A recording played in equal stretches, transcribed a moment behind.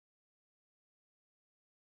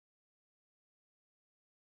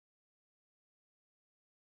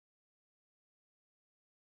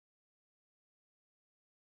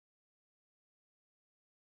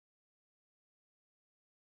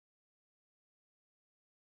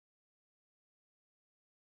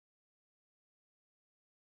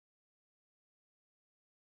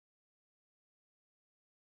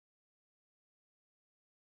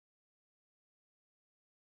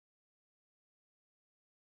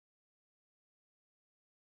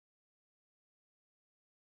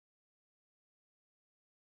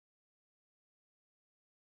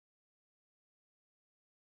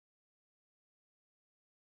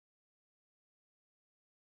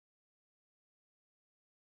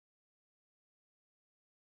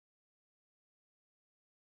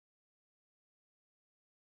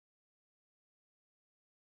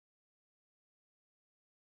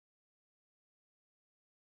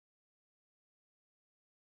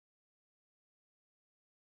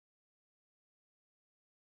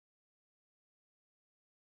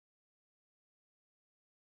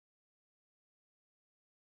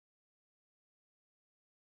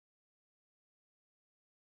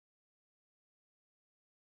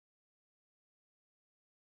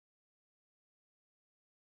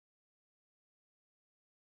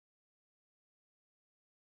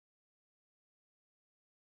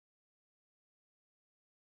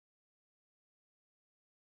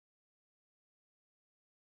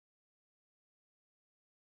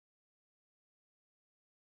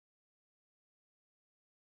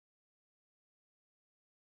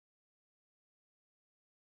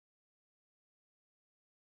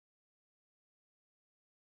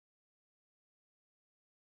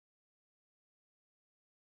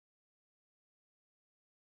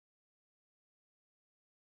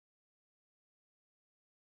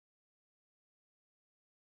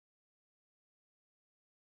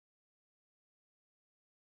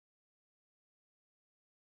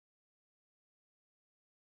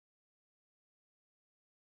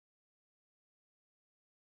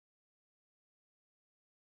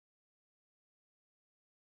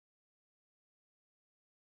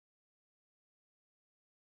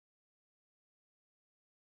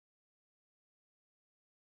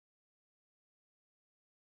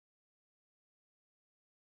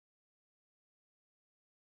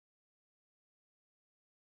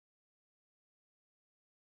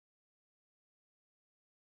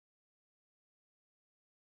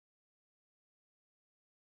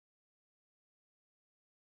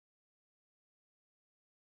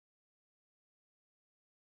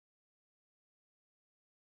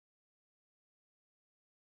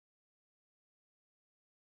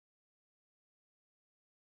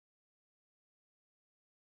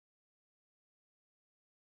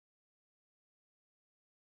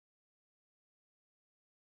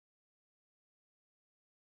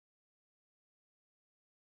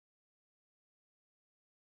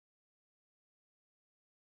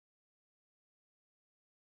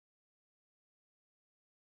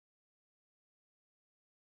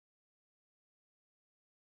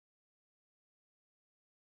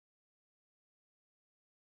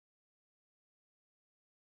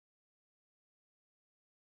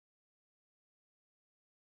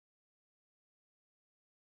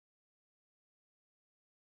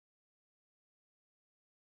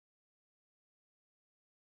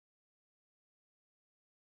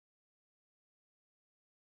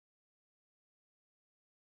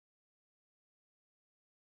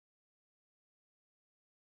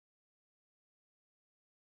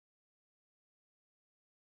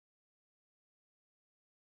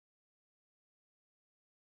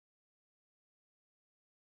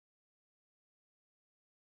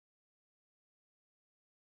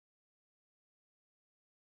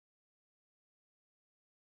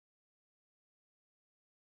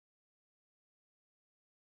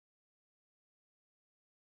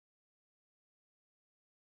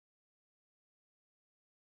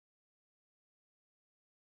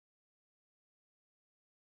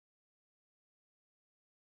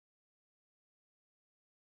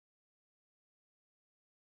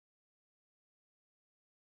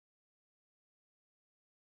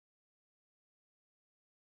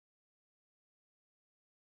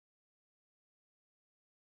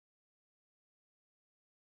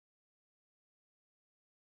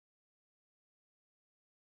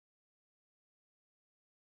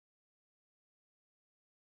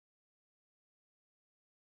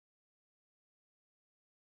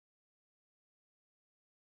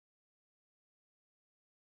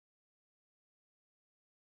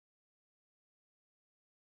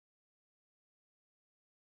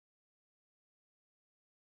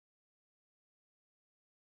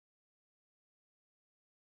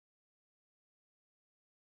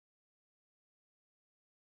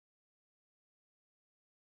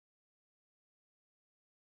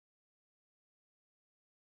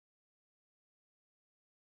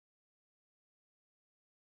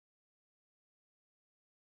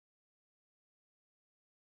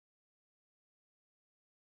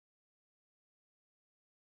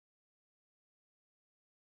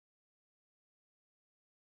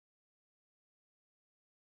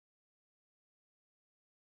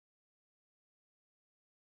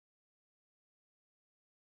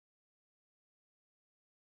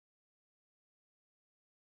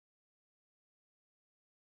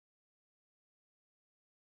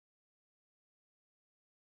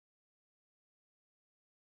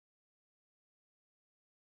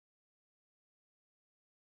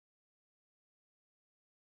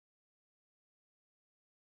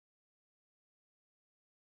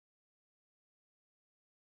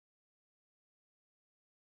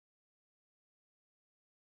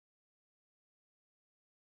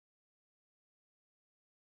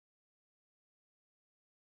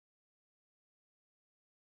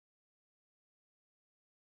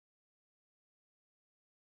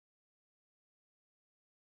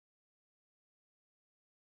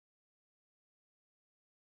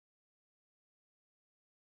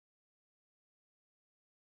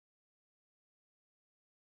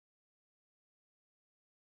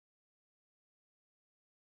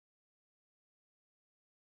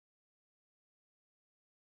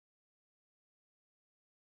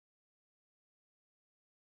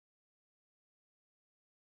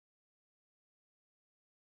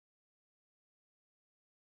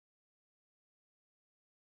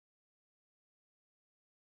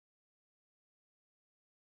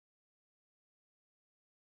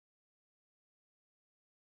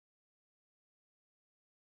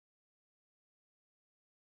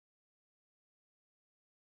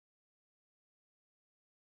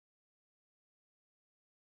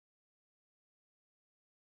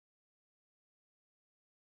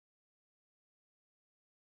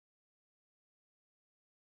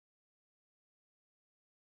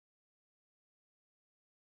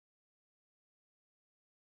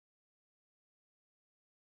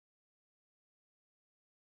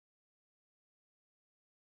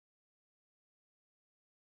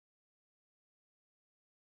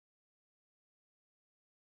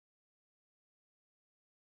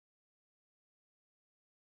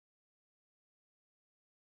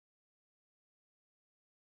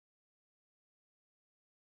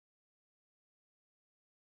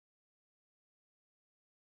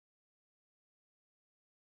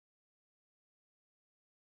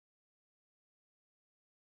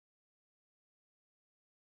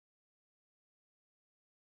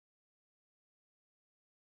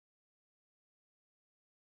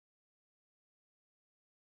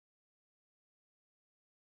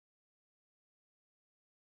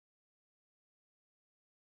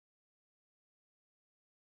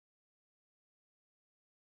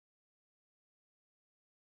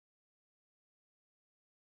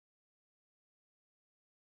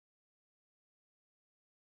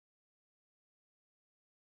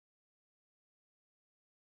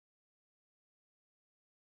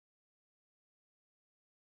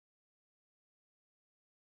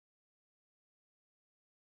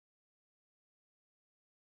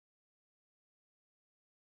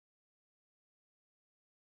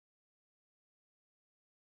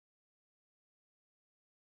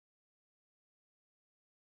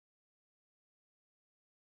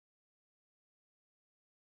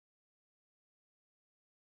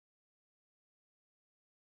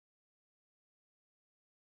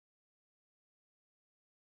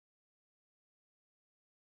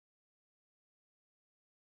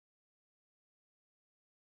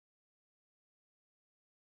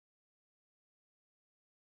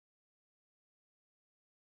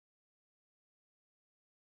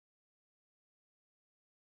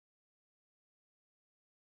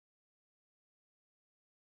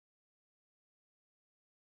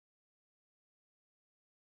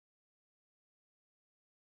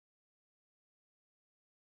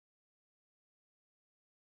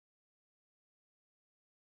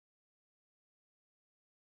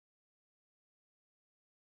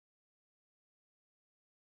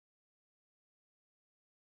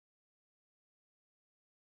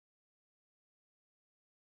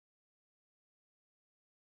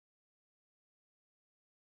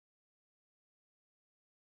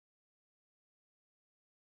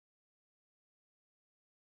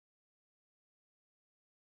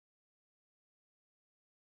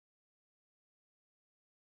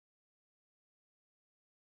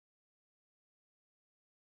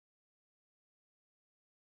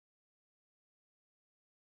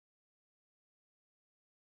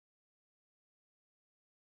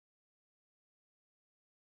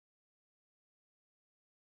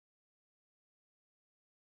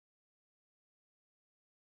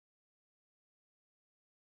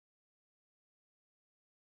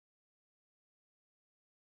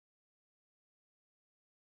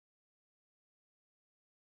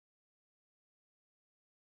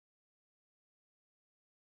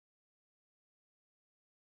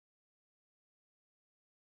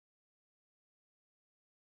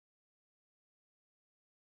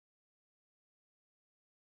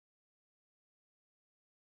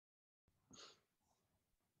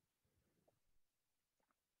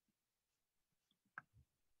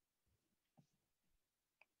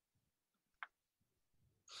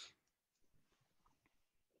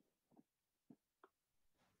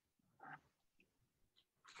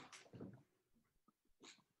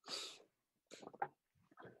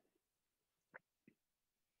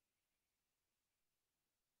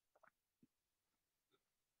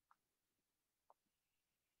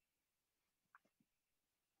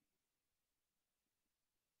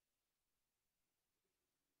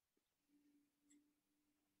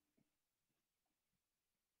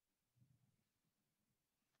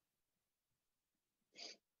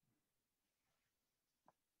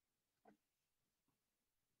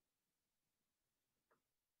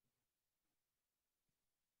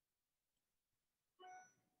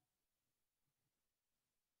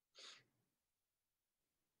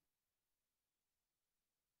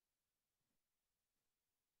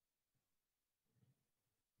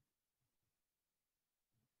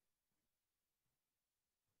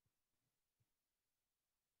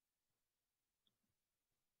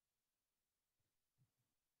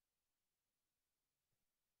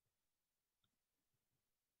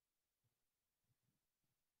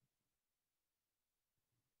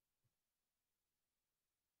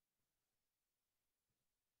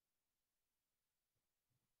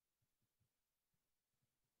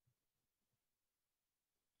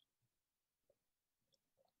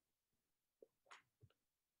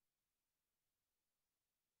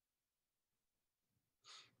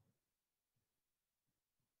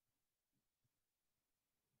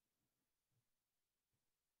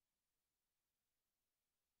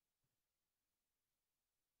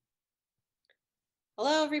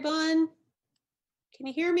Hello, everyone. Can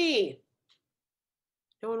you hear me?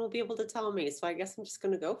 No one will be able to tell me, so I guess I'm just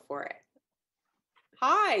going to go for it.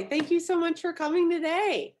 Hi, thank you so much for coming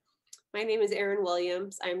today. My name is Erin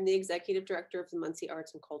Williams. I'm the Executive Director of the Muncie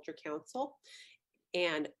Arts and Culture Council,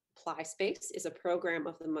 and Ply Space is a program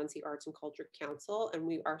of the Muncie Arts and Culture Council, and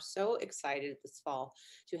we are so excited this fall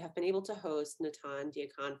to have been able to host Natan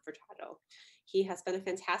Diacon Furtado. He has been a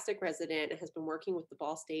fantastic resident and has been working with the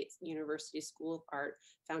Ball State University School of Art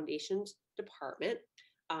Foundations Department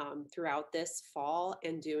throughout this fall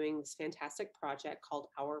and doing this fantastic project called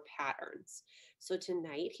Our Patterns. So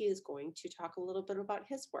tonight he is going to talk a little bit about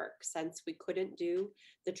his work. Since we couldn't do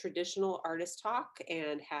the traditional artist talk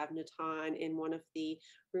and have Natan in one of the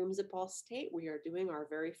rooms at Ball State, we are doing our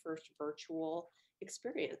very first virtual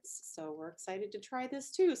experience. So we're excited to try this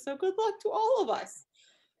too. So good luck to all of us.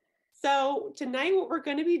 So tonight what we're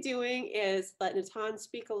going to be doing is let Natan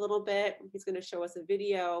speak a little bit. He's going to show us a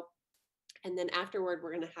video. And then afterward,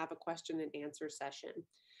 we're going to have a question and answer session.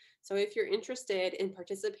 So if you're interested in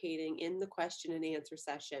participating in the question and answer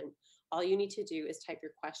session, all you need to do is type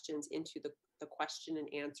your questions into the question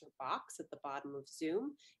and answer box at the bottom of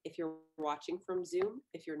Zoom. If you're watching from Zoom,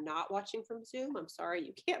 if you're not watching from Zoom, I'm sorry,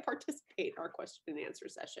 you can't participate in our question and answer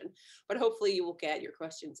session, but hopefully you will get your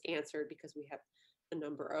questions answered because we have a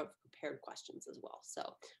number of prepared questions as well.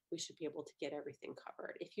 So we should be able to get everything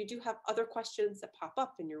covered. If you do have other questions that pop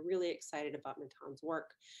up and you're really excited about Natan's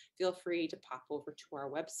work, feel free to pop over to our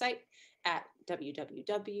website at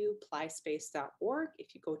www.plyspace.org.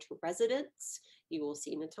 If you go to residents, you will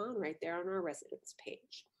see Natan right there on our residents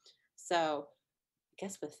page. So I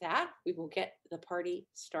guess with that, we will get the party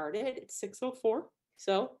started. It's 6:04.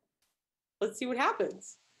 So let's see what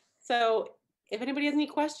happens. So if anybody has any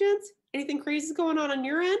questions, anything crazy is going on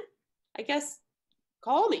your end, I guess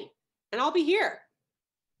call me and I'll be here.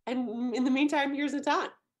 And in the meantime, here's Natan.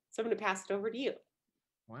 So I'm going to pass it over to you.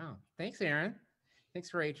 Wow. Thanks, Erin.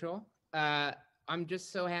 Thanks, Rachel. I'm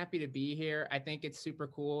just so happy to be here. I think it's super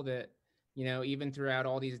cool that, you know, even throughout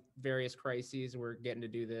all these various crises, we're getting to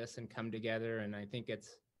do this and come together. And I think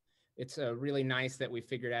it's really nice that we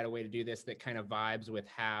figured out a way to do this that kind of vibes with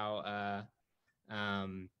how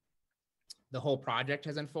the whole project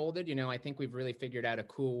has unfolded. You know, I think we've really figured out a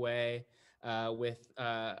cool way with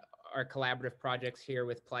our collaborative projects here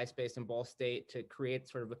with Ply Space and Ball State to create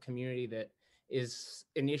sort of a community that is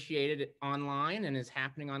initiated online and is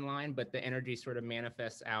happening online, but the energy sort of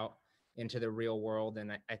manifests out into the real world.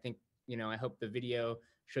 And I think, you know, I hope the video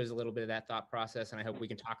shows a little bit of that thought process, and I hope we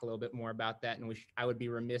can talk a little bit more about that. And I would be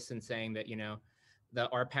remiss in saying that, you know, the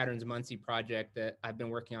Our Patterns Muncie project that I've been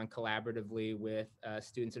working on collaboratively with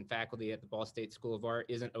students and faculty at the Ball State School of Art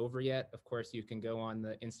isn't over yet. Of course, you can go on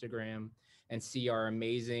the Instagram and see our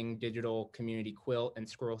amazing digital community quilt and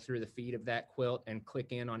scroll through the feed of that quilt and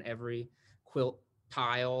click in on every quilt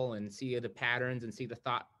tile and see the patterns and see the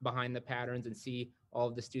thought behind the patterns and see all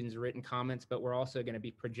of the students' written comments. But we're also going to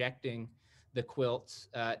be projecting the quilts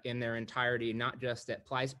in their entirety, not just at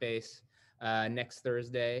Ply Space, next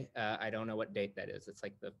Thursday. I don't know what date that is. It's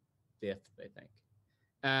like the 5th, I think.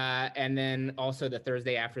 And then also the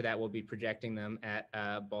Thursday after that, we'll be projecting them at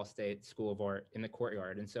Ball State School of Art in the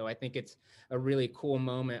courtyard. And so I think it's a really cool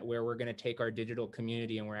moment where we're going to take our digital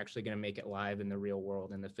community and we're actually going to make it live in the real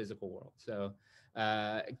world, in the physical world. So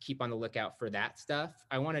keep on the lookout for that stuff.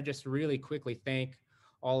 I want to just really quickly thank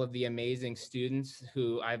all of the amazing students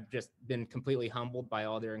who I've just been completely humbled by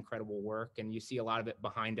all their incredible work. And you see a lot of it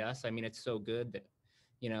behind us. I mean, it's so good that,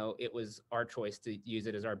 you know, it was our choice to use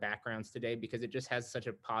it as our backgrounds today because it just has such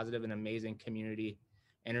a positive and amazing community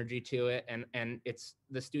energy to it. And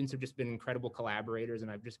the students have just been incredible collaborators,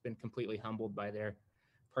 and I've just been completely humbled by their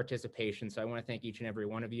participation. So I want to thank each and every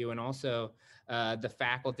one of you, and also the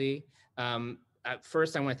faculty.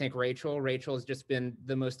 First, I want to thank Rachel. Rachel has just been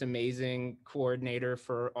the most amazing coordinator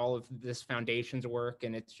for all of this foundation's work,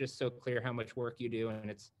 and it's just so clear how much work you do, and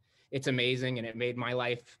it's amazing, and it made my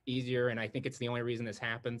life easier, and I think it's the only reason this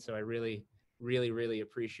happened. So I really, really, really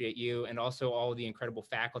appreciate you, and also all of the incredible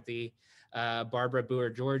faculty, Barbara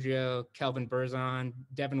Boer-Giorgio, Kelvin Berzon,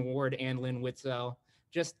 Devin Ward, and Lynn Witzel.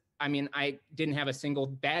 Just, I mean, I didn't have a single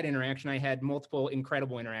bad interaction. I had multiple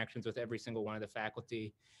incredible interactions with every single one of the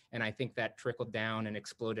faculty, and I think that trickled down and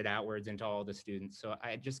exploded outwards into all the students. So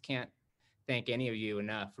I just can't thank any of you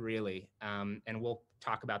enough, really. And we'll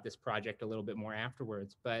talk about this project a little bit more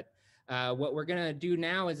afterwards. But what we're gonna do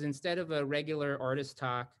now is, instead of a regular artist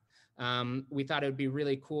talk, we thought it would be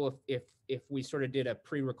really cool if we sort of did a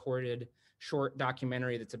pre-recorded short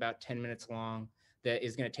documentary that's about 10 minutes long that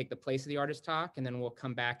is gonna take the place of the artist talk, and then we'll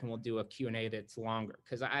come back and we'll do a Q&A that's longer.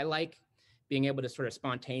 Because I like being able to sort of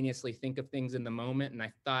spontaneously think of things in the moment. And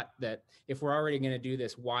I thought that if we're already going to do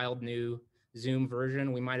this wild new Zoom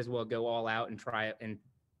version, we might as well go all out and try it in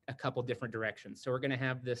a couple different directions. So we're going to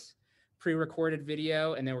have this pre-recorded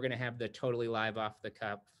video, and then we're going to have the totally live off the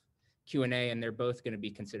cuff Q&A, and they're both going to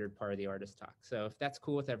be considered part of the artist talk. So if that's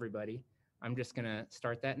cool with everybody, I'm just going to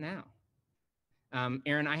start that now.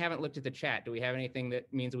 Aaron, I haven't looked at the chat. Do we have anything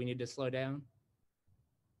that means we need to slow down?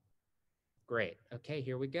 Great. Okay,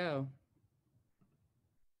 here we go.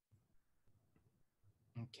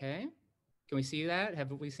 Okay. Can we see that?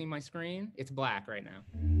 Have we seen my screen? It's black right now.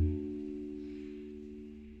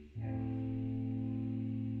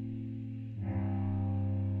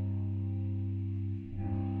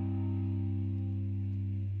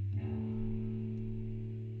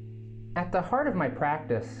 At the heart of my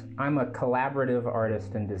practice, I'm a collaborative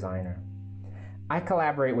artist and designer. I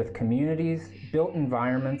collaborate with communities, built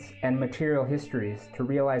environments, and material histories to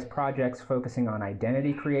realize projects focusing on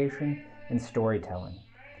identity creation and storytelling.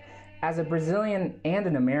 As a Brazilian and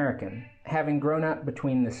an American, having grown up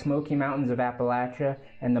between the Smoky Mountains of Appalachia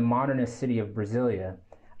and the modernist city of Brasilia,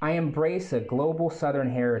 I embrace a global Southern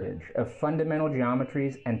heritage of fundamental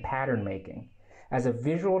geometries and pattern making as a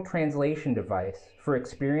visual translation device for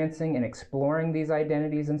experiencing and exploring these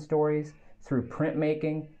identities and stories through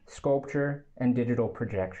printmaking, sculpture, and digital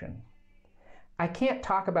projection. I can't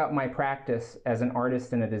talk about my practice as an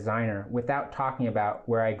artist and a designer without talking about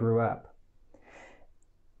where I grew up.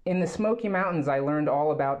 In the Smoky Mountains, I learned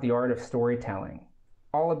all about the art of storytelling,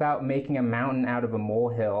 all about making a mountain out of a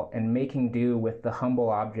molehill and making do with the humble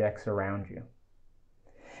objects around you.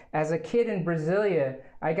 As a kid in Brasilia,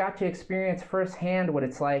 I got to experience firsthand what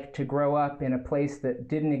it's like to grow up in a place that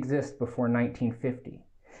didn't exist before 1950,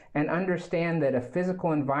 and understand that a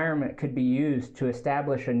physical environment could be used to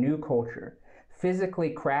establish a new culture, physically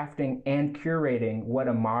crafting and curating what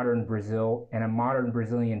a modern Brazil and a modern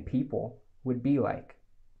Brazilian people would be like.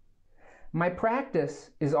 My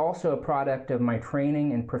practice is also a product of my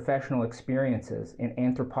training and professional experiences in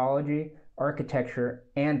anthropology, architecture,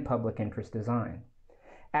 and public interest design.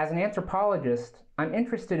 As an anthropologist, I'm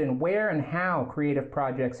interested in where and how creative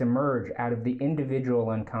projects emerge out of the individual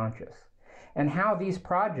unconscious, and how these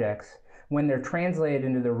projects, when they're translated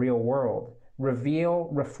into the real world, reveal,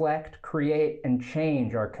 reflect, create, and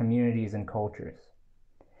change our communities and cultures.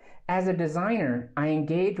 As a designer, I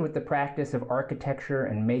engage with the practice of architecture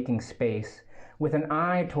and making space with an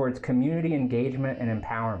eye towards community engagement and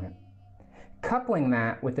empowerment, coupling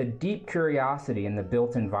that with a deep curiosity in the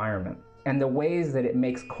built environment and the ways that it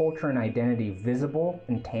makes culture and identity visible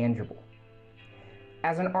and tangible.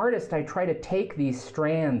 As an artist, I try to take these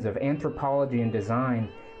strands of anthropology and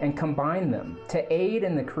design and combine them to aid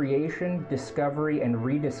in the creation, discovery, and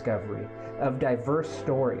rediscovery of diverse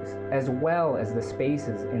stories, as well as the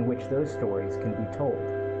spaces in which those stories can be told.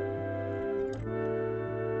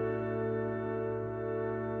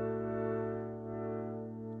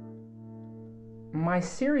 My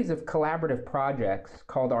series of collaborative projects,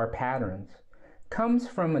 called Our Patterns, comes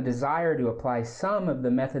from a desire to apply some of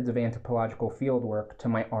the methods of anthropological fieldwork to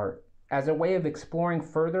my art, as a way of exploring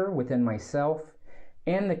further within myself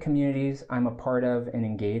and the communities I'm a part of and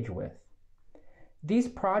engage with. These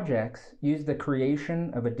projects use the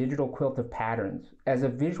creation of a digital quilt of patterns as a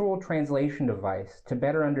visual translation device to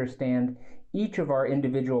better understand each of our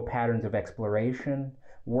individual patterns of exploration,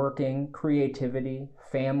 working, creativity,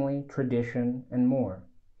 family, tradition, and more.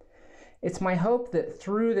 It's my hope that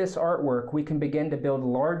through this artwork we can begin to build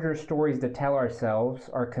larger stories to tell ourselves,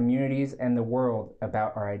 our communities, and the world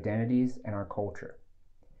about our identities and our culture.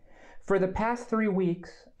 For the past 3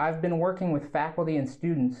 weeks, I've been working with faculty and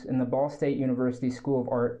students in the Ball State University School of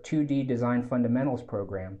Art 2D Design Fundamentals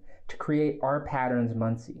program to create Our Patterns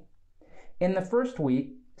Muncie. In the first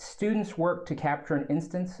week, students worked to capture an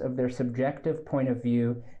instance of their subjective point of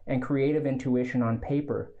view and creative intuition on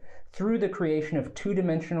paper through the creation of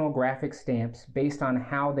two-dimensional graphic stamps based on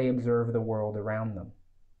how they observe the world around them.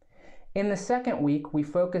 In the second week, we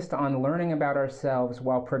focused on learning about ourselves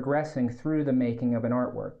while progressing through the making of an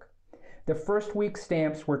artwork. The first week's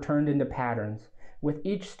stamps were turned into patterns, with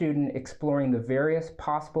each student exploring the various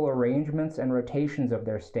possible arrangements and rotations of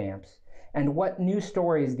their stamps, and what new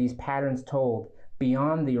stories these patterns told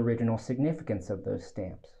beyond the original significance of those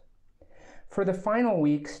stamps. For the final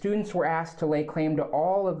week, students were asked to lay claim to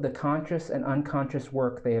all of the conscious and unconscious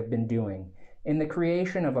work they have been doing in the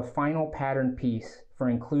creation of a final pattern piece for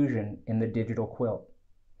inclusion in the digital quilt.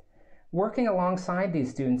 Working alongside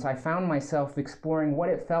these students, I found myself exploring what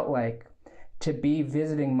it felt like to be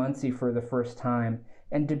visiting Muncie for the first time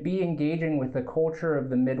and to be engaging with the culture of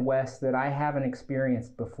the Midwest that I haven't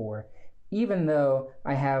experienced before, even though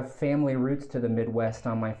I have family roots to the Midwest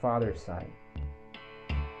on my father's side.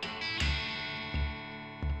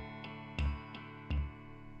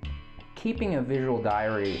 Keeping a visual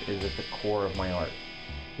diary is at the core of my art.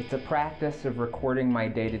 It's a practice of recording my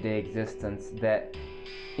day-to-day existence that,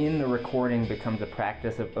 in the recording, becomes a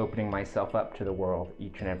practice of opening myself up to the world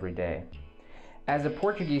each and every day. As a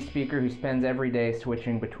Portuguese speaker who spends every day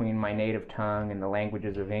switching between my native tongue and the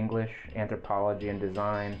languages of English, anthropology, and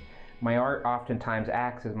design, my art oftentimes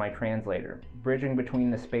acts as my translator, bridging between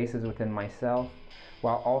the spaces within myself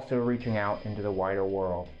while also reaching out into the wider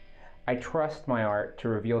world. I trust my art to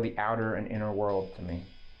reveal the outer and inner world to me.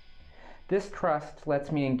 This trust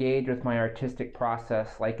lets me engage with my artistic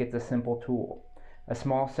process like it's a simple tool, a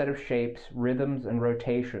small set of shapes, rhythms, and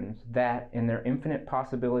rotations that, in their infinite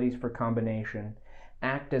possibilities for combination,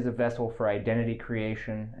 act as a vessel for identity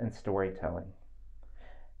creation and storytelling.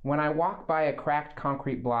 When I walk by a cracked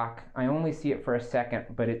concrete block, I only see it for a second,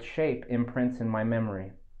 but its shape imprints in my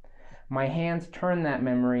memory. My hands turn that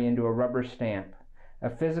memory into a rubber stamp, a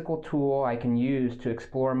physical tool I can use to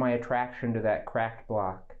explore my attraction to that cracked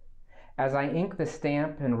block. As I ink the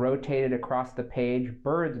stamp and rotate it across the page,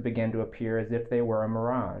 birds begin to appear as if they were a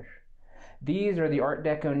mirage. These are the Art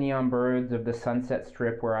Deco neon birds of the Sunset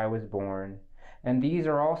Strip where I was born, and these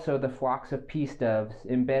are also the flocks of peace doves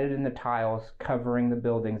embedded in the tiles covering the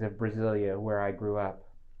buildings of Brasilia where I grew up.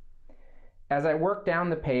 As I work down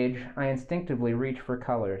the page, I instinctively reach for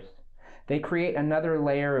colors. They create another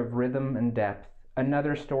layer of rhythm and depth,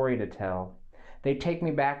 another story to tell. They take me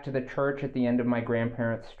back to the church at the end of my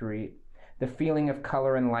grandparents' street, the feeling of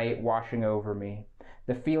color and light washing over me,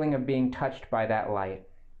 the feeling of being touched by that light.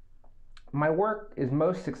 My work is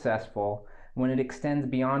most successful when it extends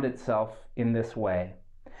beyond itself in this way,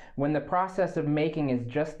 when the process of making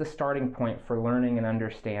is just the starting point for learning and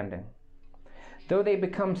understanding. Though they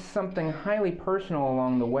become something highly personal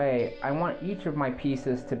along the way, I want each of my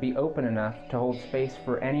pieces to be open enough to hold space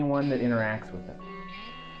for anyone that interacts with it.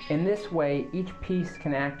 In this way, each piece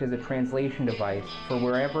can act as a translation device for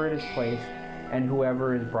wherever it is placed and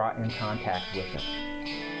whoever is brought in contact with it.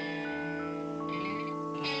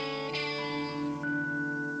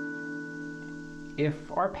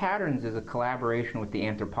 If our patterns is a collaboration with the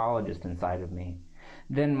anthropologist inside of me,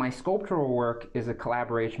 then my sculptural work is a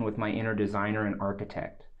collaboration with my inner designer and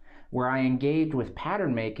architect, where I engage with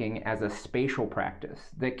pattern making as a spatial practice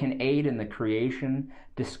that can aid in the creation,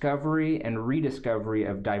 discovery, and rediscovery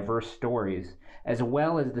of diverse stories, as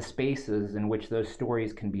well as the spaces in which those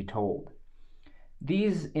stories can be told.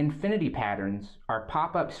 These infinity patterns are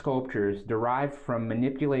pop-up sculptures derived from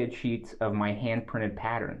manipulated sheets of my hand-printed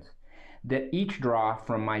patterns that each draw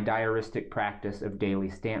from my diaristic practice of daily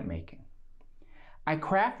stamp making. I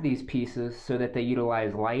craft these pieces so that they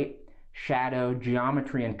utilize light, shadow,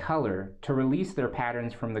 geometry, and color to release their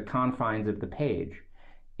patterns from the confines of the page,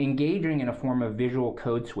 engaging in a form of visual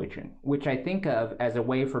code switching, which I think of as a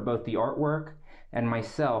way for both the artwork and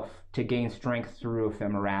myself to gain strength through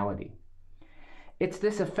ephemerality. It's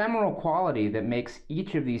this ephemeral quality that makes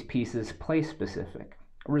each of these pieces place-specific,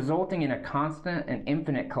 resulting in a constant and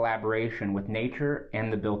infinite collaboration with nature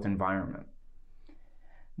and the built environment.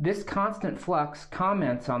 This constant flux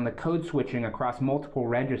comments on the code switching across multiple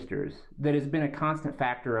registers that has been a constant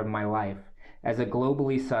factor of my life as a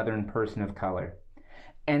globally Southern person of color.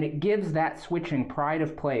 And it gives that switching pride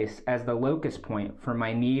of place as the locus point for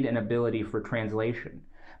my need and ability for translation,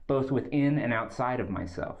 both within and outside of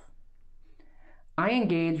myself. I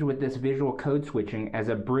engage with this visual code switching as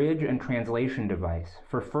a bridge and translation device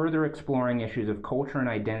for further exploring issues of culture and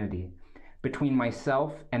identity between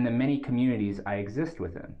myself and the many communities I exist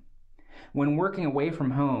within. When working away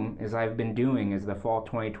from home, as I've been doing as the Fall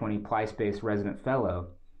 2020 PlySpace Resident Fellow,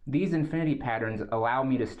 these infinity patterns allow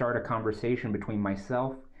me to start a conversation between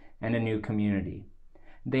myself and a new community.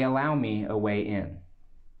 They allow me a way in.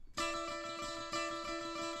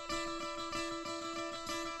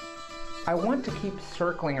 I want to keep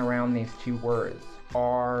circling around these two words,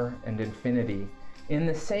 R and infinity, in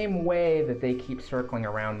the same way that they keep circling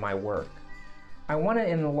around my work. I want to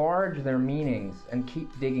enlarge their meanings and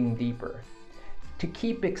keep digging deeper, to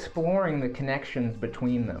keep exploring the connections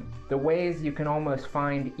between them, the ways you can almost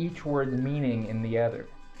find each word's meaning in the other.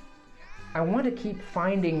 I want to keep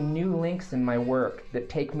finding new links in my work that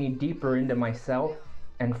take me deeper into myself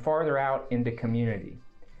and farther out into community.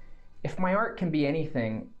 If my art can be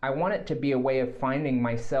anything, I want it to be a way of finding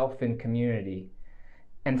myself in community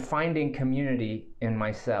and finding community in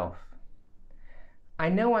myself. I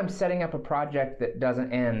know I'm setting up a project that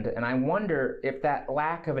doesn't end, and I wonder if that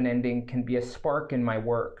lack of an ending can be a spark in my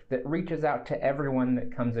work that reaches out to everyone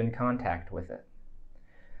that comes in contact with it.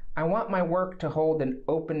 I want my work to hold an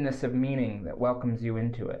openness of meaning that welcomes you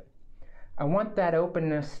into it. I want that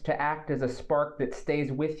openness to act as a spark that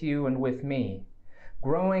stays with you and with me,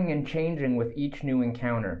 growing and changing with each new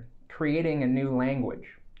encounter, creating a new language,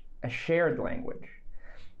 a shared language.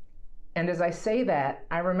 And as I say that,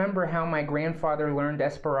 I remember how my grandfather learned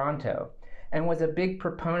Esperanto and was a big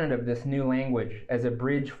proponent of this new language as a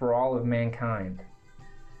bridge for all of mankind.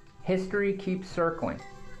 History keeps circling.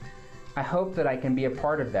 I hope that I can be a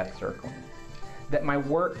part of that circling, that my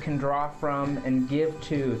work can draw from and give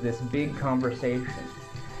to this big conversation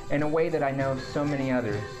in a way that I know so many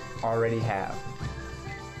others already have.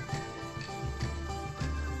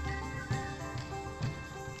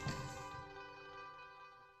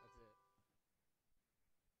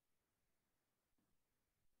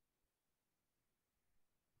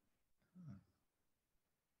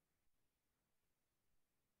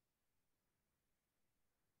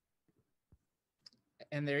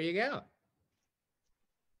 And there you go.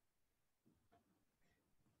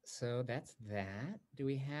 So that's that. Do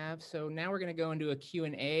we have, so now we're going to go into a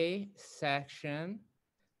Q&A section.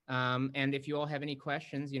 And if you all have any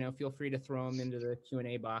questions, feel free to throw them into the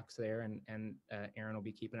Q&A box there, and Aaron will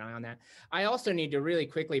be keeping an eye on that. I also need to really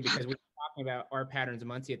quickly, because we were talking about our patterns of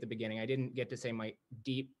Muncie at the beginning, I didn't get to say my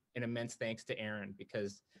deep and immense thanks to Aaron,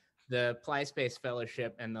 because the PlySpace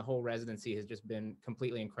Fellowship and the whole residency has just been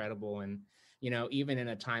completely incredible. And, even in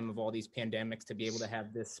a time of all these pandemics, to be able to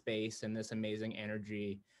have this space and this amazing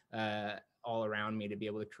energy all around me, to be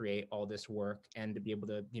able to create all this work and to be able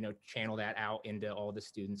to, channel that out into all the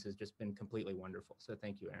students has just been completely wonderful. So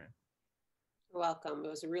thank you, Aaron. You're welcome. It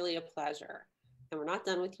was really a pleasure. And we're not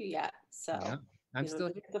done with you yet. So Yeah, I'm still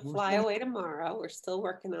don't get to fly away tomorrow. We're still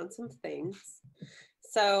working on some things.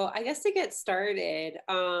 So I guess to get started,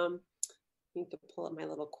 I need to pull up my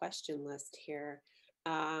little question list here.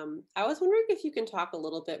 I was wondering if you can talk a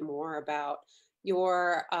little bit more about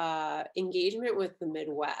your engagement with the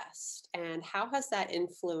Midwest, and how has that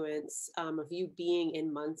influence of you being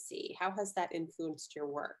in Muncie? How has that influenced your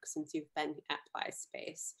work since you've been at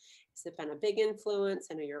PlySpace? Has it been a big influence?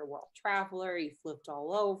 I know you're a world traveler, you've lived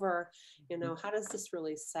all over. How does this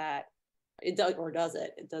really set, it does, or does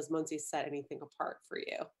it? Does Muncie set anything apart for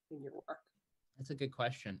you in your work? That's a good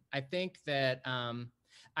question. I think that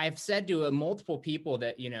I've said to multiple people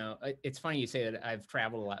that, it's funny you say that I've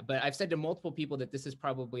traveled a lot, but I've said to multiple people that this is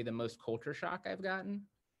probably the most culture shock I've gotten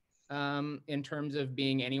in terms of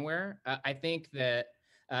being anywhere. I think that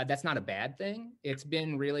that's not a bad thing. It's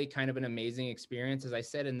been really kind of an amazing experience. As I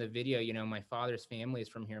said in the video, my father's family is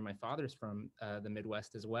from here. My father's from the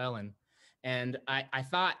Midwest as well. And I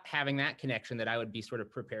thought having that connection that I would be sort of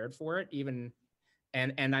prepared for it, even.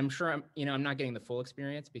 And I'm sure I'm not getting the full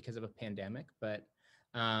experience because of a pandemic, but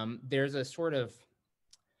there's a sort of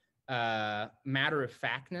matter of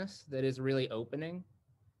factness that is really opening.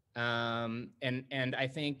 And I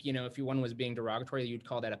think, if one was being derogatory, you'd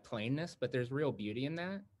call that a plainness, but there's real beauty in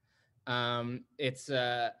that.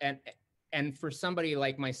 And for somebody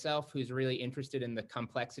like myself, who's really interested in the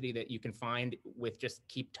complexity that you can find with just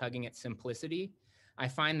keep tugging at simplicity, I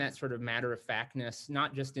find that sort of matter of factness,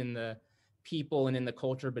 not just in the people and in the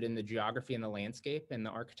culture, but in the geography and the landscape and the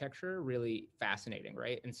architecture, really fascinating,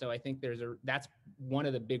 right? And so I think that's one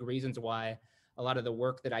of the big reasons why a lot of the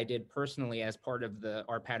work that I did personally as part of the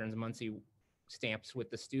Our Patterns Muncie stamps with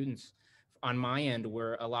the students on my end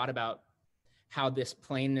were a lot about how this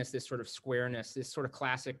plainness, this sort of squareness, this sort of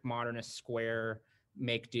classic modernist square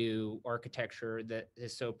make-do architecture that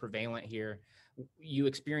is so prevalent here, you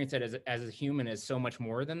experience it as a human as so much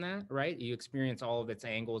more than that, right? You experience all of its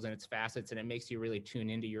angles and its facets, and it makes you really tune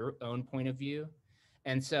into your own point of view.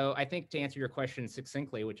 And so I think, to answer your question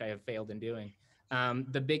succinctly, which I have failed in doing,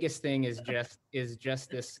 the biggest thing is just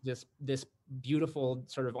this beautiful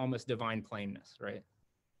sort of almost divine plainness, right?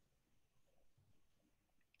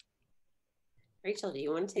 Rachel, do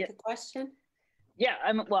you want to take a question? Yeah,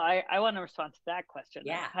 I want to respond to that question.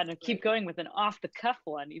 Yeah, I kind of keep going with an off-the-cuff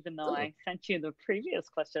one, even though I sent you the previous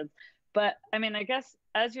questions. But I mean, I guess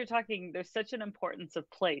as you're talking, there's such an importance of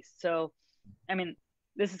place. So, I mean,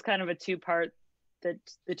 this is kind of a two-part that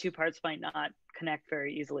the two parts might not connect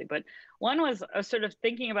very easily. But one was I was sort of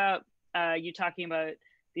thinking about you talking about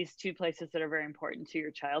these two places that are very important to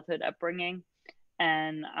your childhood upbringing.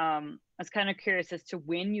 And I was kind of curious as to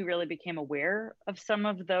when you really became aware of some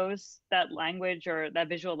of that language or that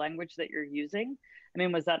visual language that you're using. I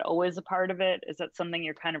mean, was that always a part of it? Is that something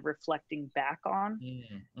you're kind of reflecting back on?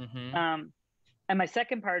 Mm-hmm. And my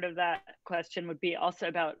second part of that question would be also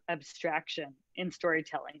about abstraction in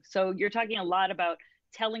storytelling. So you're talking a lot about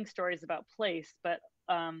telling stories about place, but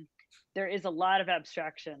there is a lot of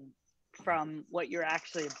abstraction from what you're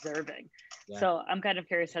actually observing. Yeah. So I'm kind of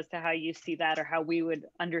curious as to how you see that, or how we would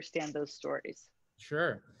understand those stories.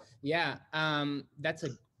 Sure. Yeah. That's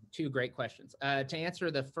two great questions. To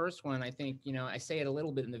answer the first one, I think, I say it a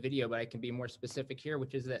little bit in the video, but I can be more specific here,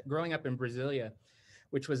 which is that growing up in Brasilia,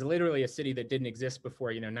 which was literally a city that didn't exist before,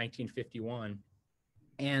 1951.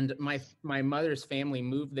 And my mother's family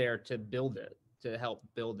moved there to build it, to help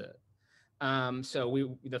build it.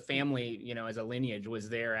 So the family, as a lineage, was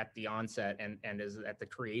there at the onset and is at the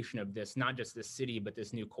creation of this, not just this city, but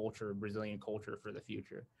this new culture, Brazilian culture for the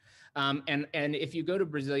future. And if you go to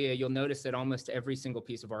Brasilia, you'll notice that almost every single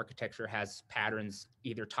piece of architecture has patterns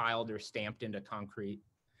either tiled or stamped into concrete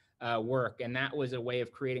work. And that was a way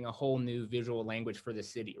of creating a whole new visual language for the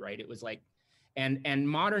city, right? It was like, and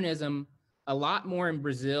modernism, a lot more in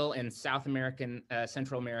Brazil and South American,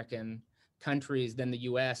 Central American countries than the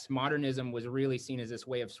US, modernism was really seen as this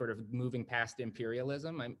way of sort of moving past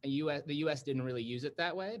imperialism. The US didn't really use it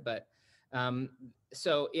that way, but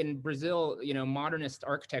so in Brazil, modernist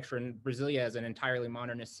architecture in Brasilia as an entirely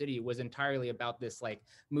modernist city was entirely about this like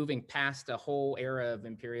moving past a whole era of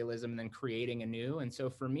imperialism and then creating a new. And so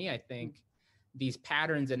for me, I think these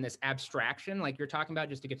patterns and this abstraction, like you're talking about,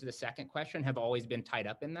 just to get to the second question, have always been tied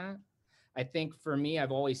up in that. I think for me,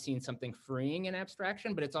 I've always seen something freeing in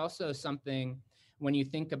abstraction, but it's also something when you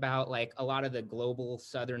think about like a lot of the global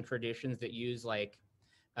Southern traditions that use like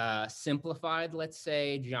simplified, let's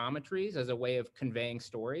say, geometries as a way of conveying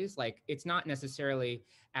stories. Like it's not necessarily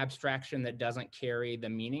abstraction that doesn't carry the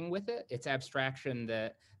meaning with it. It's abstraction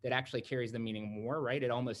that actually carries the meaning more, right? It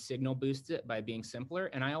almost signal boosts it by being simpler.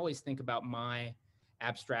 And I always think about my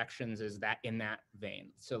abstractions as that in that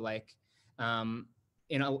vein. So like,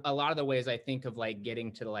 in a lot of the ways I think of like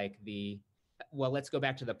getting to like well, let's go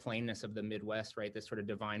back to the plainness of the Midwest, right? This sort of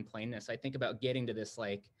divine plainness. I think about getting to this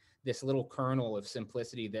like this little kernel of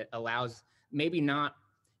simplicity that allows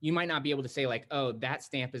you might not be able to say like, oh, that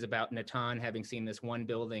stamp is about Natan having seen this one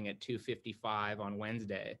building at 2:55 on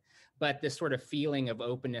Wednesday. But this sort of feeling of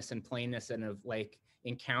openness and plainness and of like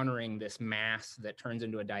encountering this mass that turns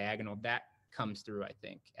into a diagonal, that comes through, I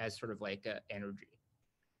think, as sort of like a energy.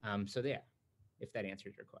 So yeah, if that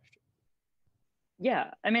answers your question.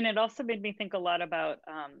 Yeah, I mean, it also made me think a lot about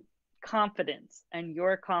confidence and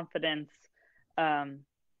your confidence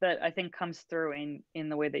that I think comes through in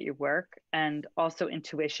the way that you work, and also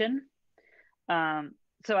intuition.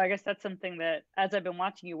 So I guess that's something that, as I've been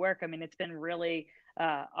watching you work, I mean, it's been really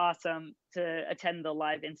awesome to attend the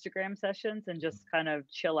live Instagram sessions and just kind of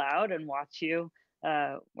chill out and watch you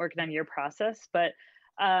working on your process. But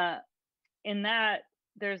in that,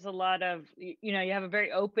 there's a lot of, you have a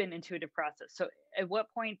very open, intuitive process. So at what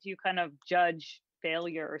point do you kind of judge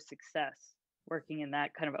failure or success working in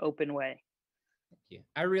that kind of open way? Thank you.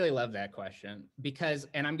 I really love that question because,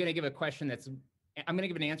 and I'm going to give an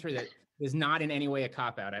answer that is not in any way a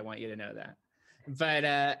cop-out. I want you to know that. But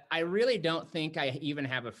I really don't think I even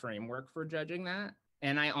have a framework for judging that.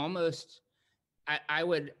 And I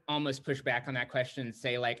would almost push back on that question and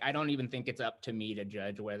say, like, I don't even think it's up to me to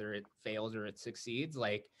judge whether it fails or it succeeds.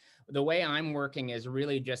 Like, the way I'm working is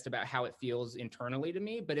really just about how it feels internally to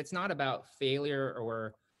me, but it's not about failure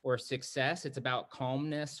or success. It's about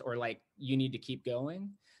calmness or like, you need to keep going.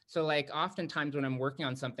 So like, oftentimes when I'm working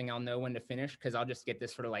on something, I'll know when to finish because I'll just get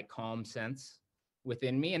this sort of like calm sense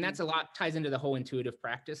within me. And that's a lot ties into the whole intuitive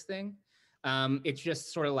practice thing. It's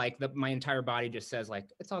just sort of like my entire body just says like,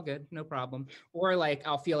 it's all good, no problem. Or like,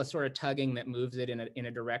 I'll feel a sort of tugging that moves it in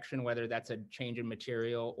a direction, whether that's a change in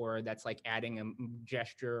material or that's like adding a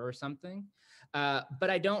gesture or something. But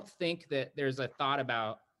I don't think that there's a thought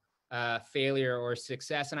about failure or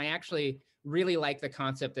success. And I actually really like the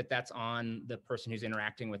concept that that's on the person who's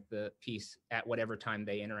interacting with the piece at whatever time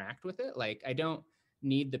they interact with it. Like, I don't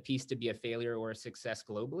need the piece to be a failure or a success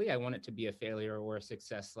globally. I want it to be a failure or a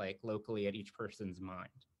success like locally at each person's mind.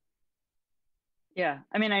 Yeah,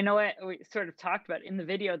 I mean, I know we sort of talked about in the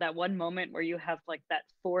video that one moment where you have like that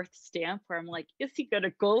fourth stamp where I'm like, is he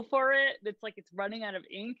gonna go for it? It's like it's running out of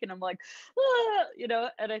ink, and I'm like, and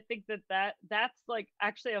I think that's like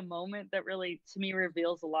actually a moment that really to me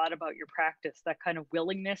reveals a lot about your practice, that kind of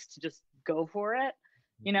willingness to just go for it,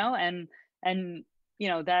 and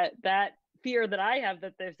that fear that I have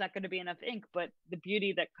that there's not going to be enough ink, but the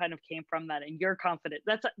beauty that kind of came from that, and you're confident.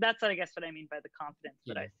 That's I guess what I mean by the confidence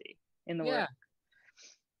that I see in the work.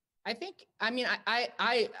 I think,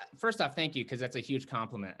 I first off, thank you, because that's a huge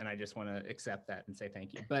compliment, and I just want to accept that and say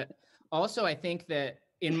thank you. But also, I think that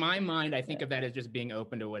in my mind, I think of that as just being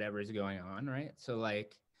open to whatever is going on, right? So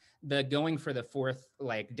like the going for the fourth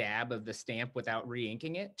like dab of the stamp without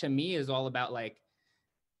re-inking it, to me is all about like,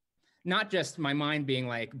 not just my mind being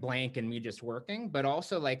like blank and me just working, but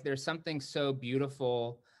also like there's something so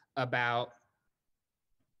beautiful about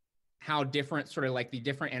how different sort of like the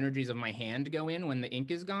different energies of my hand go in when the ink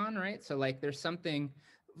is gone, right? So like there's something,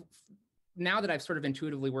 now that I've sort of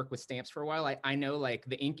intuitively worked with stamps for a while, I know like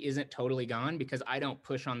the ink isn't totally gone because I don't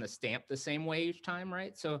push on the stamp the same way each time,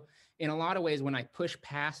 right? So in a lot of ways, when I push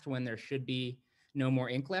past when there should be no more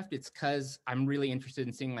ink left, it's because I'm really interested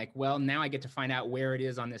in seeing like, well, now I get to find out where it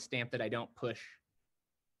is on this stamp that I don't push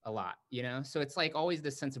a lot, you know? So it's like always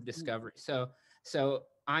this sense of discovery. So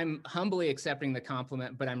I'm humbly accepting the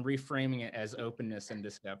compliment, but I'm reframing it as openness and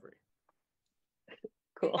discovery.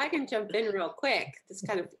 If I can jump in real quick, this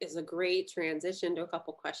kind of is a great transition to a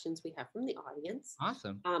couple questions we have from the audience.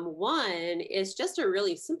 Awesome. One is just a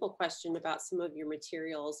really simple question about some of your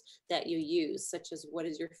materials that you use, such as what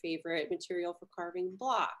is your favorite material for carving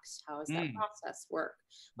blocks? How does that process work?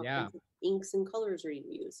 What kinds of inks and colors are you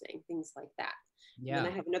using? Things like that. Yeah. And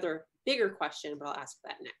then I have another bigger question, but I'll ask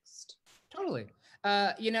that next. Totally.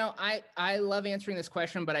 You know, I love answering this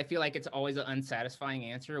question, but I feel like it's always an unsatisfying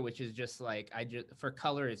answer, which is just like, for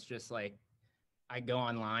color, it's just like, I go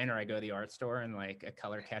online or I go to the art store and like a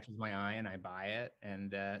color catches my eye and I buy it.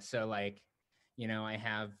 And so like, you know, I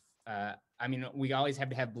have, I mean, we always have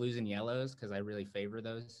to have blues and yellows because I really favor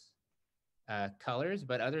those colors.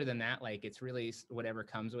 But other than that, like it's really whatever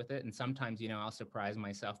comes with it. And sometimes, you know, I'll surprise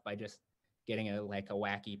myself by just getting a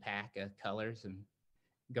wacky pack of colors and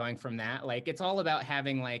going from that. Like it's all about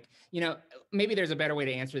having like, you know, maybe there's a better way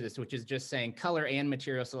to answer this, which is just saying color and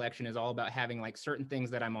material selection is all about having like certain things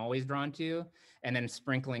that I'm always drawn to and then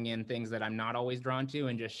sprinkling in things that I'm not always drawn to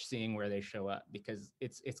and just seeing where they show up, because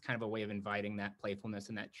it's kind of a way of inviting that playfulness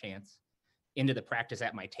and that chance into the practice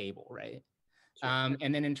at my table, right? Sure.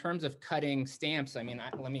 And then in terms of cutting stamps, I mean,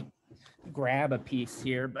 let me grab a piece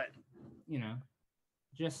here, but you know,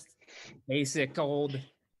 just basic old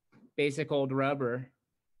rubber,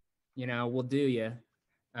 you know, will do you.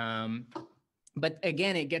 But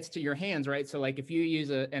again, it gets to your hands, right? So like if you use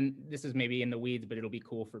and this is maybe in the weeds, but it'll be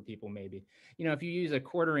cool for people maybe, you know, if you use a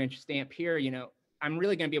 1/4 inch stamp here, you know, I'm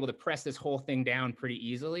really going to be able to press this whole thing down pretty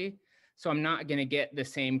easily. So I'm not going to get the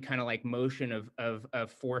same kind of like motion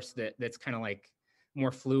of force that's kind of like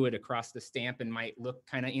more fluid across the stamp and might look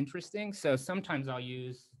kind of interesting. So sometimes I'll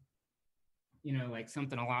use, you know, like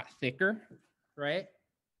something a lot thicker, right?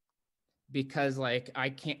 Because like, I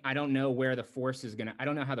don't know where the force is I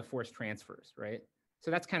don't know how the force transfers, right? So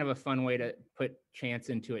that's kind of a fun way to put chance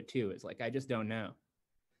into it too, is like, I just don't know.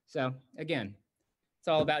 So again, it's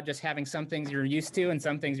all about just having some things you're used to and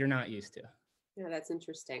some things you're not used to. Yeah, that's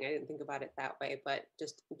interesting. I didn't think about it that way, but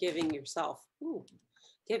just giving yourself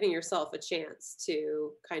a chance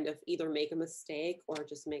to kind of either make a mistake or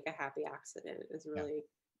just make a happy accident is really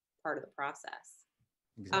part of the process.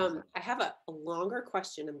 Exactly. I have a longer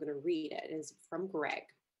question. I'm going to read it. It is from Greg,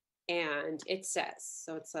 and it says,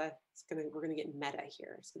 so we're going to get meta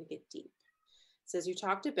here. It's going to get deep. It says, you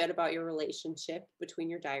talked a bit about your relationship between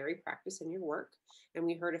your diary practice and your work, and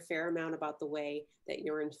we heard a fair amount about the way that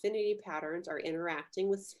your infinity patterns are interacting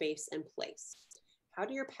with space and place. How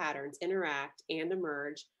do your patterns interact and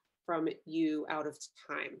emerge from you out of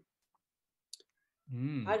time?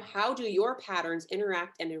 How do your patterns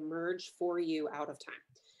interact and emerge for you out of time?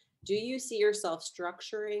 Do you see yourself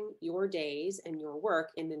structuring your days and your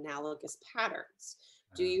work in analogous patterns?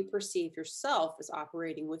 Do you perceive yourself as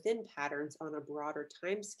operating within patterns on a broader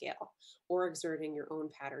time scale or exerting your own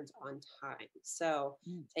patterns on time? So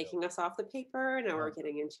taking us off the paper, now we're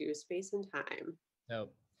getting into space and time. So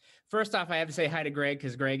first off, I have to say hi to Greg,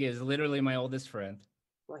 because Greg is literally my oldest friend.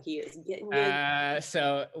 Well, he is getting good.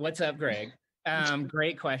 So what's up, Greg?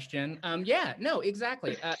 Great question. Yeah, no,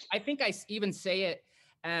 exactly. I think I even say it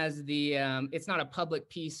as it's not a public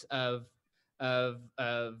piece of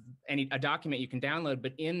a document you can download,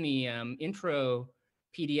 but in the intro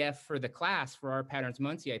PDF for the class for our Patterns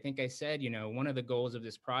Muncie, I think I said, you know, one of the goals of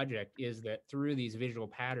this project is that through these visual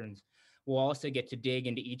patterns, we'll also get to dig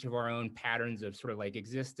into each of our own patterns of sort of like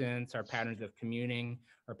existence, our patterns of communing,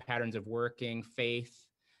 our patterns of working, faith,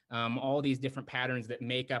 all these different patterns that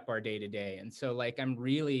make up our day to day. And so like, I'm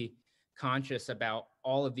really conscious about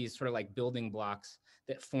all of these sort of like building blocks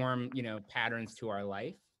that form, you know, patterns to our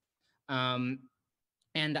life.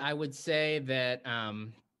 And I would say that, how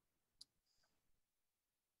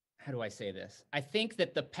do I say this? I think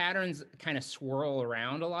that the patterns kind of swirl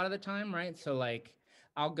around a lot of the time, right? So like,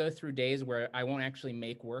 I'll go through days where I won't actually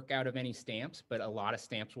make work out of any stamps, but a lot of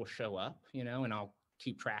stamps will show up, you know, and I'll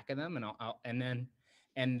keep track of them, and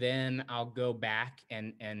and then I'll go back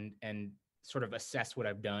and sort of assess what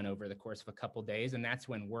I've done over the course of a couple days. And that's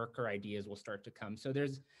when work or ideas will start to come. So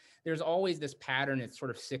there's always this pattern. It's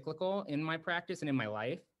sort of cyclical in my practice and in my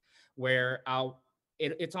life where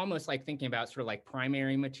it's almost like thinking about sort of like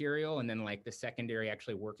primary material and then like the secondary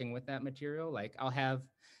actually working with that material. Like I'll have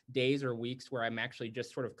days or weeks where I'm actually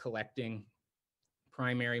just sort of collecting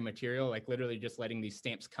primary material, like literally just letting these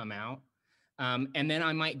stamps come out. And then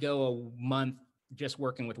I might go a month just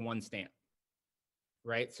working with one stamp,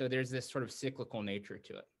 right? So there's this sort of cyclical nature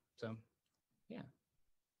to it. So yeah,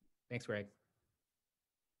 thanks, Greg.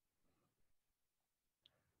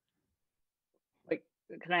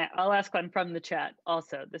 I'll ask one from the chat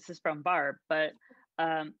also. This is from Barb, but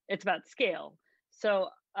it's about scale. So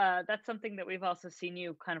that's something that we've also seen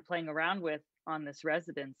you kind of playing around with on this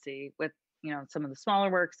residency with, you know, some of the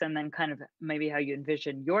smaller works and then kind of maybe how you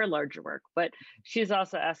envision your larger work. But she's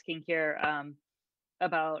also asking here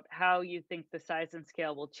about how you think the size and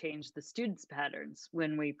scale will change the students' patterns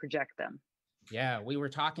when we project them. Yeah, we were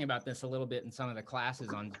talking about this a little bit in some of the classes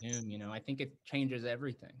on Zoom. You know, I think it changes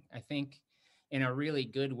everything. I think in a really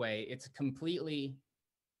good way, it's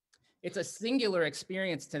a singular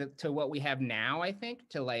experience to what we have now, I think,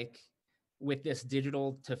 to like with this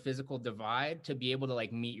digital to physical divide, to be able to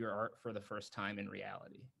like meet your art for the first time in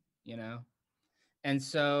reality, you know? And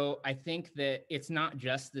so I think that it's not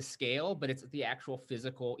just the scale, but it's the actual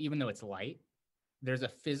physical, even though it's light, there's a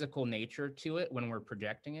physical nature to it when we're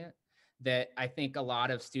projecting it that I think a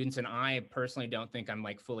lot of students, and I personally don't think I'm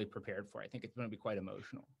like fully prepared for. I think it's going to be quite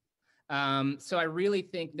emotional. So I really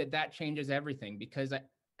think that changes everything, because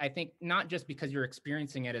I think not just because you're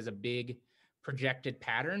experiencing it as a big projected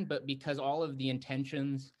pattern, but because all of the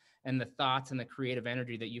intentions and the thoughts and the creative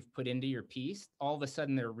energy that you've put into your piece, all of a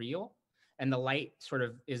sudden they're real, and the light sort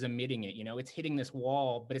of is emitting it. You know, it's hitting this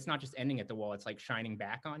wall, but it's not just ending at the wall, it's like shining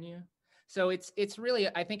back on you. So it's really,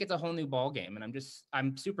 I think it's a whole new ball game, and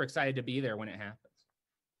I'm super excited to be there when it happens.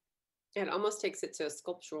 It almost takes it to a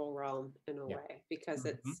sculptural realm in a way, because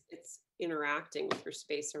it's interacting with your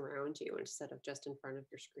space around you instead of just in front of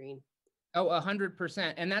your screen. Oh,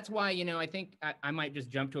 100%. And that's why, you know, I think I might just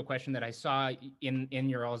jump to a question that I saw in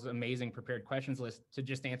your all's amazing prepared questions list to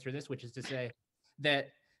just answer this, which is to say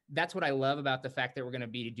that's what I love about the fact that we're going to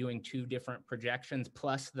be doing 2 different projections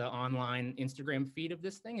plus the online Instagram feed of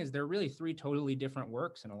this thing, is they're really 3 totally different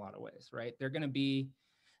works in a lot of ways, right? They're going to be,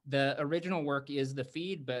 the original work is the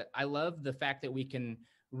feed, but I love the fact that we can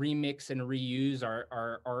remix and reuse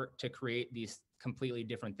our art to create these completely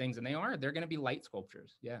different things. And they're going to be light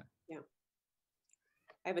sculptures. Yeah. Yeah.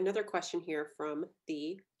 I have another question here from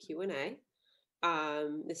the Q&A.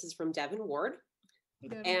 This is from Devin Ward. Hey,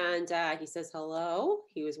 Devin. And he says, hello.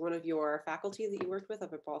 He was one of your faculty that you worked with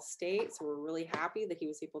up at Ball State. So we're really happy that he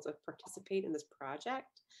was able to participate in this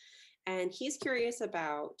project. And he's curious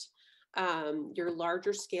about your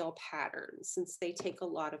larger scale patterns, since they take a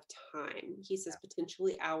lot of time. He says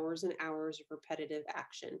potentially hours and hours of repetitive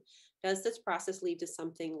action. Does this process lead to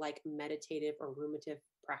something like meditative or ruminative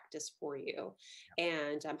practice for you?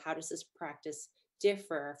 And how does this practice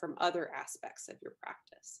differ from other aspects of your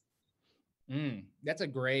practice? That's a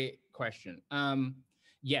great question.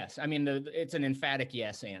 Yes, I mean, it's an emphatic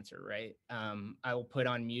yes answer, right? I will put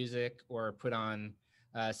on music or put on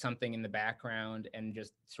something in the background and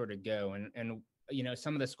just sort of go. And you know,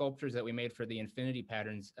 some of the sculptures that we made for the Infinity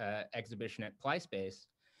Patterns exhibition at PlySpace,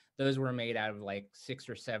 those were made out of like 6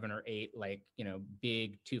 or 7 or 8, like, you know,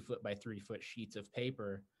 big 2 foot by 3 foot sheets of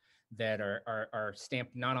paper that are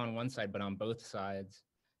stamped not on one side, but on both sides,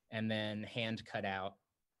 and then hand cut out,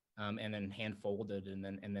 and then hand folded, and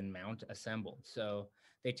then mount assembled. So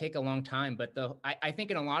they take a long time, but I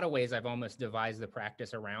think in a lot of ways I've almost devised the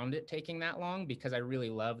practice around it taking that long, because I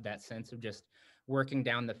really love that sense of just working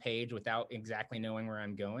down the page without exactly knowing where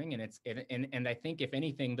I'm going. And I think if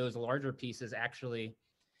anything, those larger pieces actually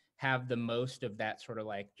have the most of that sort of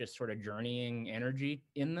like just sort of journeying energy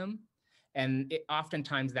in them. And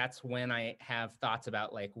oftentimes that's when I have thoughts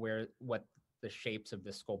about like what the shapes of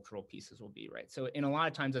the sculptural pieces will be, right? So in a lot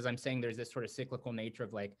of times, as I'm saying, there's this sort of cyclical nature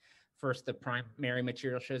of like, first the primary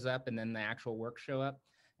material shows up and then the actual work show up,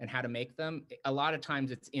 and how to make them. A lot of times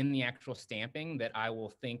it's in the actual stamping that I will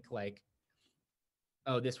think like,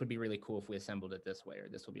 oh, this would be really cool if we assembled it this way, or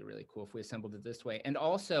this will be really cool if we assembled it this way. And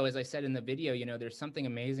also, as I said in the video, you know, there's something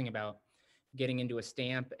amazing about getting into a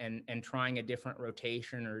stamp and trying a different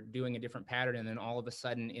rotation or doing a different pattern, and then all of a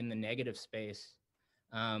sudden in the negative space,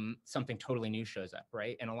 something totally new shows up,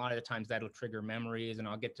 right? And a lot of the times that'll trigger memories, and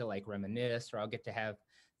I'll get to like reminisce, or I'll get to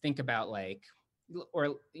think about like,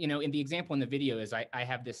 or, you know, in the example in the video is I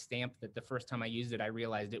have this stamp that the first time I used it, I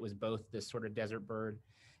realized it was both this sort of desert bird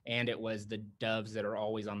and it was the doves that are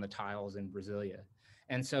always on the tiles in Brasilia.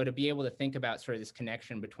 And so to be able to think about sort of this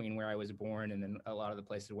connection between where I was born and then a lot of the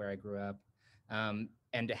places where I grew up,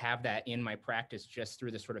 and to have that in my practice just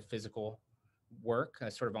through the sort of physical work,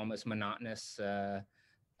 sort of almost monotonous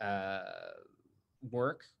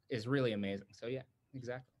work is really amazing. So yeah,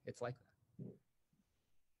 exactly. It's like that.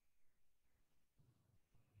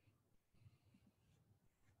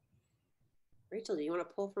 Rachel, do you want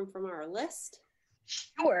to pull from our list?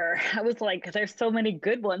 Sure. I was like, there's so many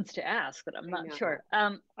good ones to ask that I'm not sure. I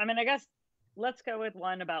mean, I guess let's go with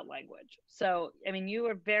one about language. So, I mean, you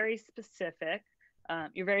are very specific.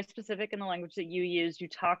 You're very specific in the language that you use. You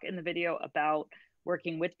talk in the video about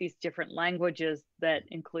working with these different languages that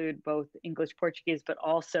include both English, Portuguese, but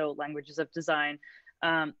also languages of design.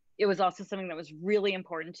 It was also something that was really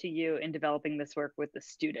important to you in developing this work with the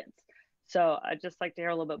students. So I'd just like to hear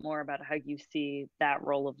a little bit more about how you see that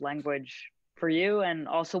role of language for you, and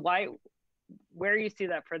also where you see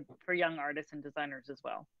that for young artists and designers as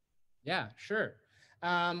well. Yeah, sure.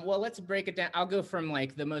 Well, let's break it down. I'll go from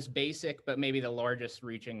like the most basic, but maybe the largest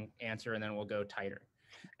reaching answer, and then we'll go tighter.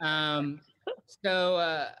 I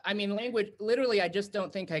mean, language, literally, I just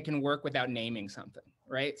don't think I can work without naming something,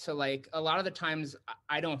 right? So like a lot of the times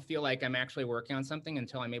I don't feel like I'm actually working on something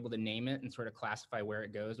until I'm able to name it and sort of classify where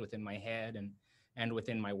it goes within my head and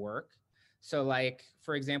within my work. So like,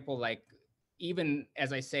 for example, like even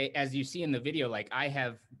as you see in the video, like I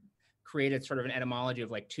have created sort of an etymology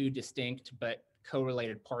of like two distinct but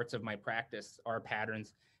correlated parts of my practice are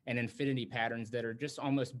patterns and infinity patterns that are just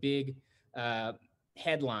almost big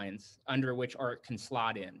headlines under which art can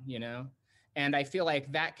slot in, you know? And I feel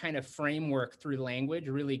like that kind of framework through language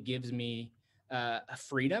really gives me a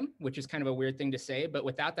freedom, which is kind of a weird thing to say, but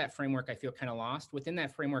without that framework, I feel kind of lost. Within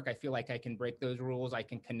that framework, I feel like I can break those rules. I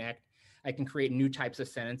can connect. I can create new types of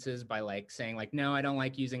sentences by like saying like, no, I don't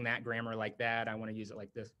like using that grammar like that. I want to use it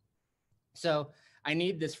like this. So I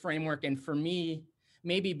need this framework. And for me,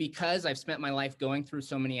 maybe because I've spent my life going through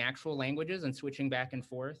so many actual languages and switching back and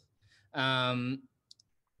forth,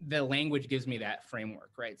 the language gives me that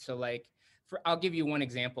framework, right? So like, I'll give you one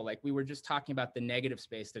example. Like we were just talking about the negative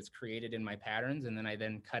space that's created in my patterns and then I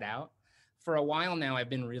cut out. For a while now, I've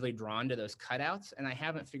been really drawn to those cutouts and I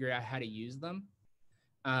haven't figured out how to use them.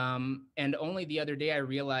 And only the other day I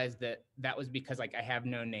realized that was because like I have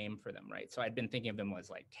no name for them, right? So I'd been thinking of them as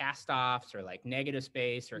like cast-offs or like negative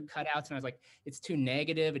space or cutouts. And I was like, it's too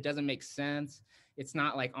negative. It doesn't make sense. It's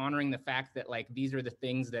not like honoring the fact that like these are the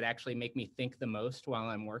things that actually make me think the most while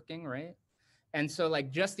I'm working, right? And so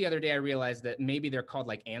like just the other day I realized that maybe they're called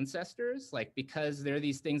like ancestors, like because they're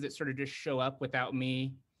these things that sort of just show up without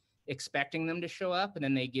me expecting them to show up, and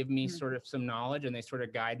then they give me sort of some knowledge and they sort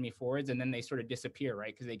of guide me forwards, and then they sort of disappear,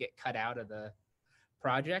 right? Because they get cut out of the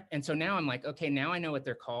project. And so now I'm like, okay, now I know what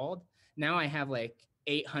they're called. Now I have like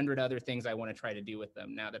 800 other things I want to try to do with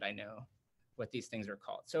them now that I know what these things are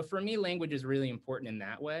called. So for me, language is really important in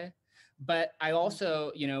that way. But I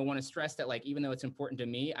also, you know, want to stress that like, even though it's important to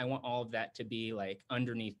me, I want all of that to be like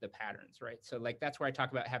underneath the patterns, right? So like, that's where I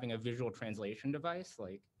talk about having a visual translation device.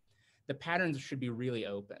 Like the patterns should be really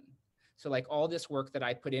open. So like all this work that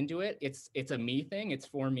I put into it, it's a me thing. It's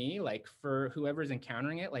for me, like for whoever's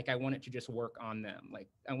encountering it, like I want it to just work on them. Like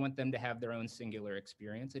I want them to have their own singular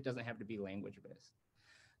experience. It doesn't have to be language based.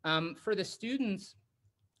 For the students,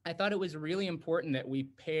 I thought it was really important that we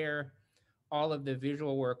pair all of the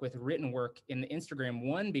visual work with written work in the Instagram.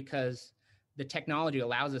 One, because the technology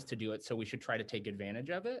allows us to do it, so we should try to take advantage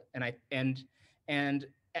of it. And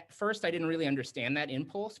at first, I didn't really understand that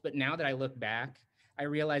impulse, but now that I look back, I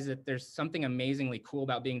realize that there's something amazingly cool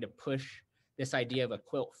about being to push this idea of a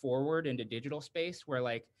quilt forward into digital space, where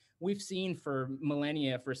like we've seen for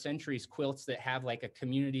millennia, for centuries, quilts that have like a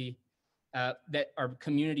community that are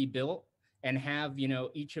community built and have, you know,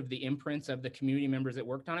 each of the imprints of the community members that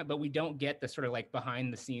worked on it, but we don't get the sort of like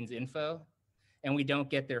behind the scenes info and we don't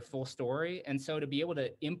get their full story. And so to be able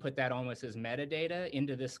to input that almost as metadata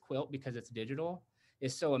into this quilt because it's digital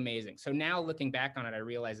is so amazing. So now looking back on it, I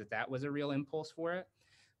realize that that was a real impulse for it.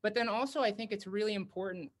 But then also I think it's really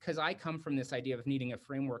important, because I come from this idea of needing a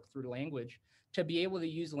framework through language, to be able to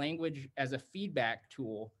use language as a feedback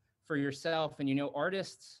tool for yourself. And, you know,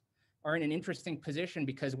 artists are in an interesting position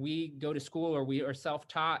because we go to school or we are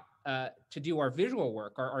self-taught to do our visual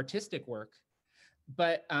work, our artistic work.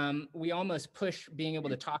 But we almost push being able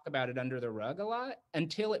to talk about it under the rug a lot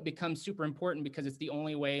until it becomes super important, because it's the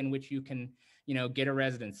only way in which you can, you know, get a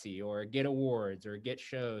residency or get awards or get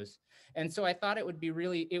shows. And so I thought it would be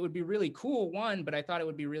really cool, one, but I thought it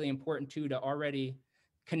would be really important too, to already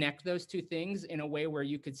connect those two things in a way where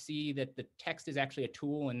you could see that the text is actually a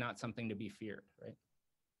tool and not something to be feared, right?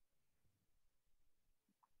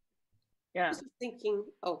 I Yeah. was just thinking,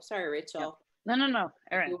 oh, sorry, Rachel. No, no, no.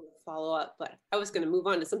 All right. You want to follow up, but I was going to move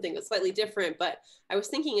on to something that's slightly different. But I was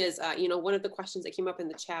thinking is, one of the questions that came up in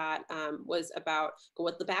the chat was about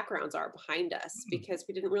what the backgrounds are behind us, because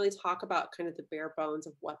we didn't really talk about kind of the bare bones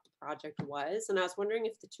of what the project was. And I was wondering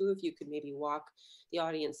if the two of you could maybe walk the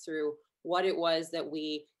audience through what it was that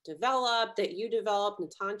we developed, that you developed.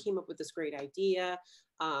 Natan came up with this great idea.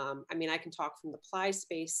 I can talk from the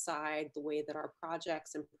PlySpace side. The way that our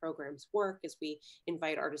projects and programs work is we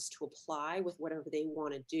invite artists to apply with whatever they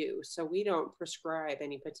want to do. So we don't prescribe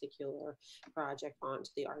any particular project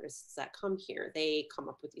onto the artists that come here. They come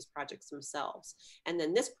up with these projects themselves. And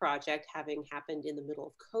then this project, having happened in the middle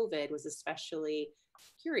of COVID, was especially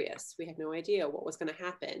curious. We had no idea what was going to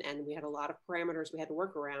happen. And we had a lot of parameters we had to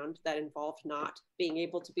work around that involved not being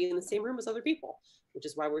able to be in the same room as other people, which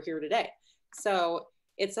is why we're here today. So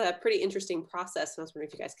it's a pretty interesting process. And I was wondering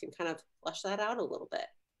if you guys can kind of flesh that out a little bit.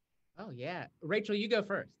 Oh, yeah. Rachel, you go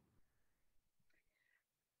first.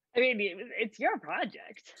 I mean, it's your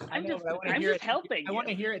project. I'm just helping. I want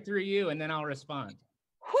to hear it through you, and then I'll respond.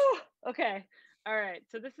 Whew, okay. All right.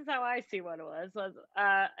 So this is how I see what it was. What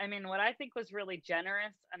I think was really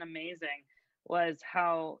generous and amazing was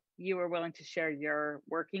how you were willing to share your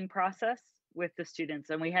working process with the students.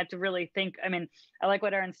 And we had to really think, I like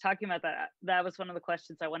what Erin's talking about. That was one of the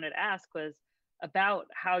questions I wanted to ask, was about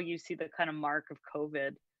how you see the kind of mark of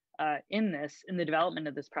COVID in the development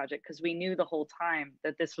of this project, because we knew the whole time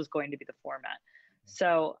that this was going to be the format.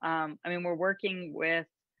 So, we're working with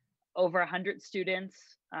over 100 students,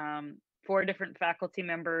 4 different faculty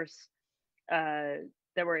members that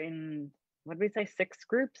were in, what did we say, 6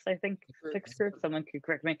 groups? I think 6 groups. Someone could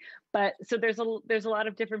correct me. But so there's a lot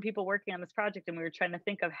of different people working on this project, and we were trying to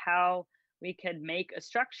think of how we could make a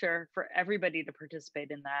structure for everybody to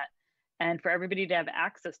participate in that, and for everybody to have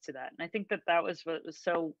access to that. And I think that was what was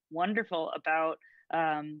so wonderful about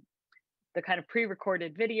the kind of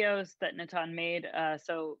pre-recorded videos that Natan made.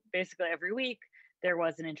 So basically every week there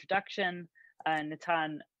was an introduction.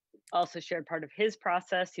 Natan also shared part of his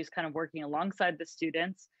process. He was kind of working alongside the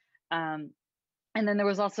students. And then there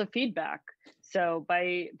was also feedback. So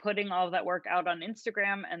by putting all of that work out on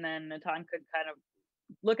Instagram, and then Natan could kind of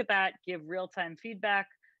look at that, give real-time feedback,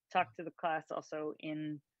 talk to the class also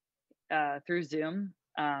through Zoom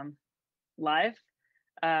live.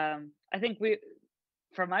 I think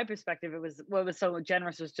from my perspective, what was so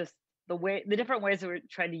generous was just the different ways that we're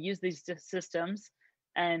trying to use these systems,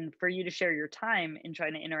 and for you to share your time in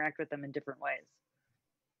trying to interact with them in different ways.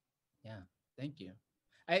 Yeah, thank you.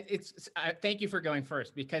 Thank you for going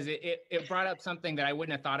first, because it brought up something that I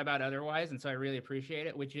wouldn't have thought about otherwise. And so I really appreciate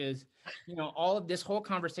it, which is, all of this whole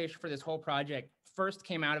conversation for this whole project first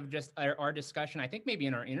came out of just our discussion, I think maybe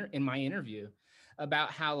in my interview,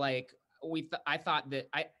 about how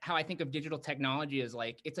how I think of digital technology as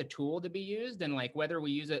like, it's a tool to be used, and like whether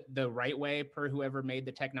we use it the right way per whoever made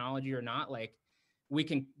the technology or not, like we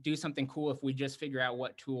can do something cool if we just figure out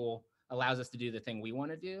what tool allows us to do the thing we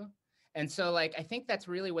want to do. And so like, I think that's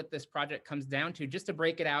really what this project comes down to. Just to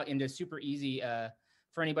break it out into super easy,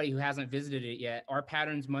 for anybody who hasn't visited it yet, Our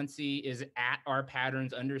Patterns Muncie is at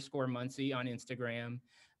 @ourpatterns_Muncie on Instagram.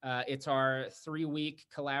 It's our 3-week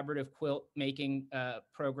collaborative quilt making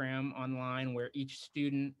program online, where each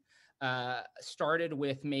student started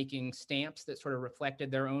with making stamps that sort of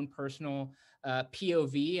reflected their own personal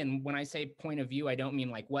POV. And when I say point of view, I don't mean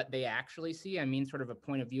like what they actually see. I mean sort of a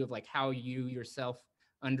point of view of like how you yourself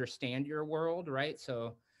understand your world, right?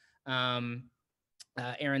 So, Erin,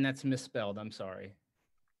 that's misspelled. I'm sorry.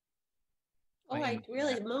 Oh, I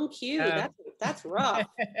really monk you. That's rough.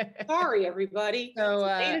 Sorry, everybody. So,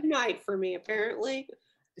 it's late at night for me, apparently.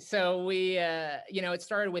 So we, it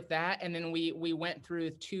started with that, and then we went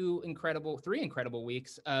through 3 incredible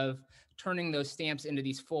weeks of turning those stamps into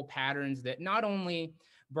these full patterns that not only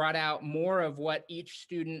brought out more of what each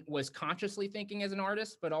student was consciously thinking as an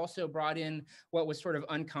artist, but also brought in what was sort of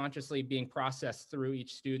unconsciously being processed through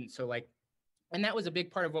each student. So like, and that was a big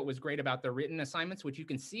part of what was great about the written assignments, which you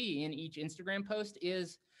can see in each Instagram post,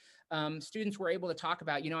 is students were able to talk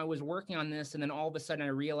about, I was working on this, and then all of a sudden I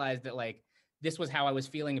realized that like, this was how I was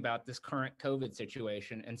feeling about this current COVID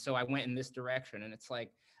situation. And so I went in this direction. And it's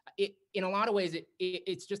like, in a lot of ways,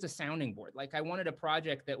 it's just a sounding board. Like I wanted a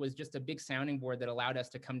project that was just a big sounding board that allowed us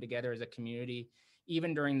to come together as a community,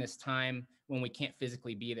 even during this time when we can't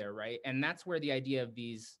physically be there, right? And that's where the idea of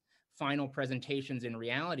these final presentations in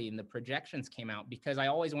reality and the projections came out, because I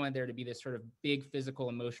always wanted there to be this sort of big physical,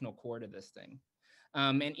 emotional core to this thing.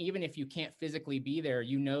 And even if you can't physically be there,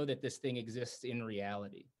 that this thing exists in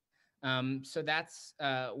reality. So that's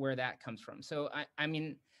where that comes from. So,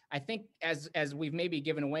 I think as we've maybe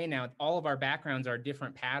given away now, all of our backgrounds are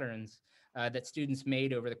different patterns that students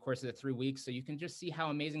made over the course of the 3 weeks. So you can just see how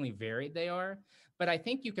amazingly varied they are. But I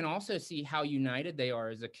think you can also see how united they are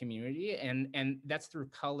as a community. And that's through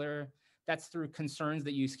color, that's through concerns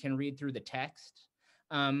that you can read through the text.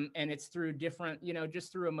 And it's through different,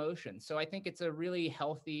 just through emotion. So I think it's a really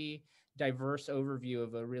healthy, diverse overview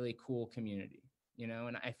of a really cool community,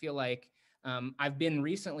 and I feel like I've been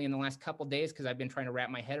recently in the last couple of days, because I've been trying to wrap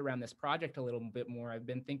my head around this project a little bit more. I've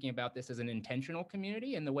been thinking about this as an intentional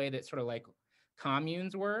community in the way that sort of like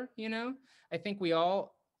communes were, I think we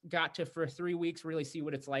all got to, for 3 weeks, really see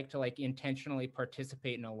what it's like to like intentionally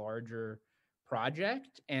participate in a larger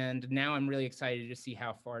project. And now I'm really excited to see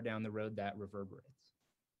how far down the road that reverberates.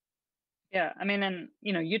 Yeah, I mean, and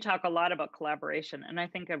you talk a lot about collaboration, and I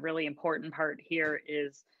think a really important part here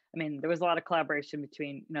is, I mean, there was a lot of collaboration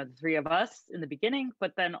between the three of us in the beginning,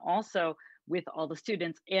 but then also with all the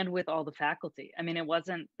students and with all the faculty. I mean,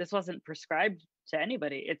 this wasn't prescribed to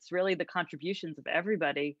anybody. It's really the contributions of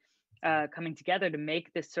everybody coming together to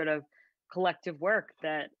make this sort of collective work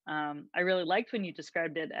that I really liked when you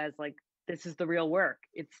described it as like, this is the real work.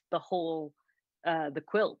 It's the whole, the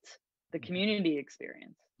quilt, the community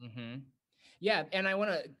experience. Mm-hmm. Yeah, and I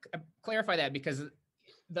want to clarify that, because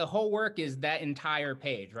the whole work is that entire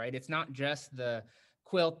page, right? It's not just the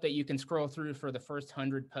quilt that you can scroll through for the first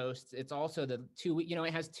 100 posts. It's also the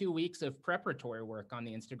it has 2 weeks of preparatory work on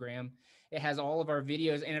the Instagram. It has all of our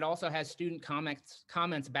videos, and it also has student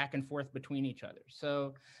comments back and forth between each other.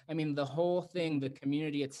 So, I mean, the whole thing, the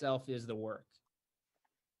community itself is the work.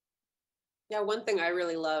 Yeah, one thing I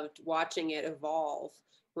really loved watching it evolve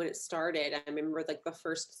when it started, I remember like the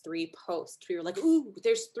first 3 posts, we were like, ooh,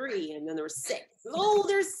 there's 3. And then there was 6. Oh,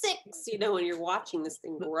 there's 6, and you're watching this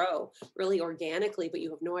thing grow really organically, but you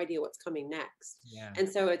have no idea what's coming next. Yeah. And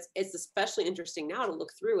so it's especially interesting now to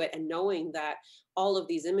look through it and knowing that all of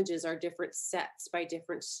these images are different sets by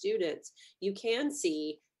different students. You can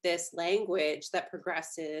see this language that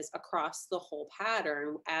progresses across the whole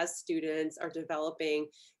pattern as students are developing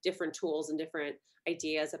different tools and different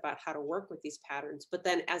ideas about how to work with these patterns. But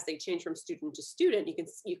then as they change from student to student, you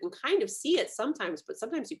can kind of see it sometimes, but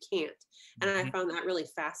sometimes you can't. And I found that really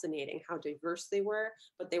fascinating, how diverse they were,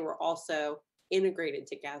 but they were also integrated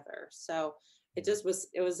together. So it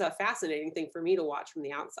was a fascinating thing for me to watch from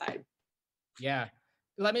the outside. Yeah.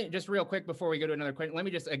 Let me just real quick before we go to another question, let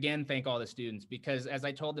me just again thank all the students, because as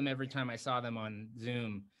I told them every time I saw them on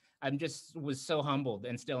Zoom, was so humbled,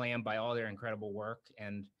 and still am, by all their incredible work.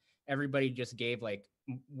 And everybody just gave like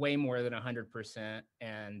way more than 100%.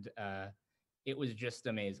 And it was just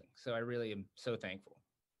amazing. So I really am so thankful.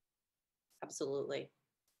 Absolutely.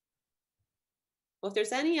 Well, if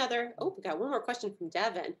there's any other, we got one more question from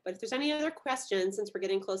Devin, but if there's any other questions, since we're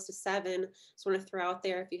getting close to 7, just want to throw out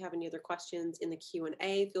there, if you have any other questions in the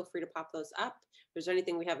Q&A, feel free to pop those up. If there's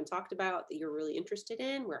anything we haven't talked about that you're really interested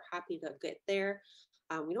in, we're happy to get there.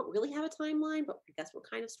 We don't really have a timeline, but I guess we're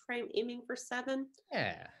kind of aiming for 7.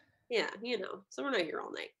 Yeah. Yeah, so we're not here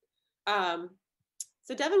all night.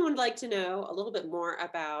 So Devin would like to know a little bit more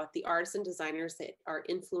about the artists and designers that are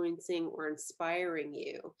influencing or inspiring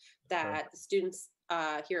you, that the students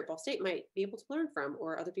here at Ball State might be able to learn from,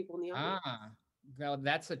 or other people in the audience. Well,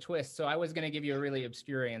 that's a twist. So I was going to give you a really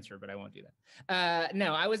obscure answer, but I won't do that.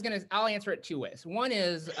 No, I'll answer it 2 ways. One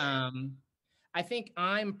is, I think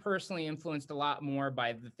I'm personally influenced a lot more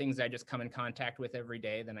by the things I just come in contact with every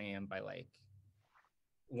day than I am by like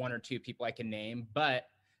 1 or 2 people I can name. But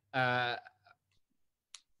I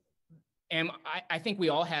think we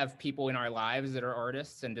all have people in our lives that are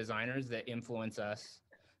artists and designers that influence us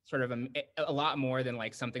sort of a lot more than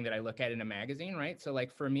like something that I look at in a magazine, right? So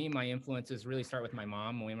like for me, my influences really start with my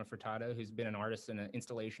mom, Furtado, who's been an artist and an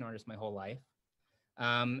installation artist my whole life.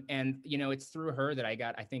 And it's through her that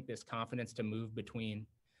I think this confidence to move between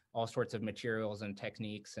all sorts of materials and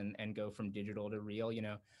techniques and go from digital to real.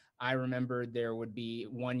 I remember there would be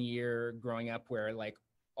 1 year growing up where like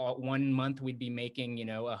 1 month we'd be making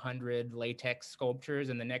 100 latex sculptures,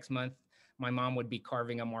 and the next month my mom would be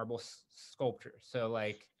carving a marble sculpture. So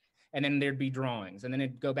like, and then there'd be drawings, and then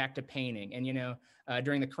it'd go back to painting. And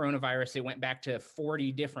during the coronavirus, it went back to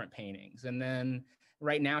 40 different paintings. And then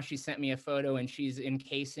right now she sent me a photo, and she's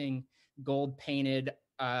encasing gold painted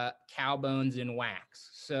cow bones in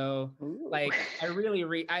wax. So like, I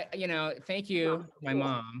really thank you, my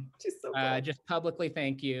mom. She's so cool. Just publicly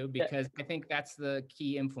thank you, because I think that's the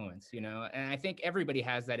key influence, and I think everybody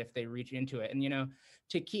has that if they reach into it. And,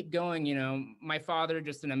 to keep going, my father,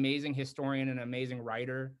 just an amazing historian and amazing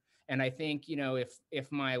writer. And I think,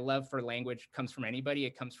 if my love for language comes from anybody,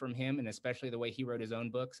 it comes from him, and especially the way he wrote his own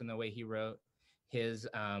books and the way he wrote his,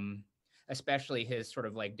 especially his sort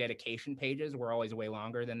of like dedication pages were always way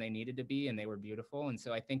longer than they needed to be, and they were beautiful. And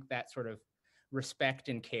so I think that sort of respect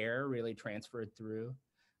and care really transferred through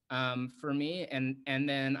for me. And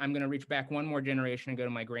then I'm going to reach back one more generation and go to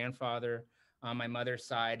my grandfather on my mother's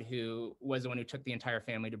side, who was the one who took the entire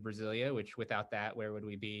family to Brasilia, which without that, where would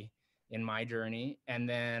we be in my journey? And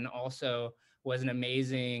then also was an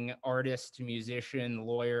amazing artist, musician,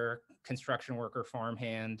 lawyer, construction worker,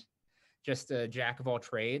 farmhand, just a jack of all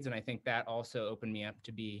trades. And I think that also opened me up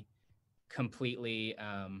to be completely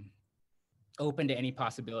open to any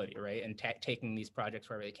possibility, right? And taking these projects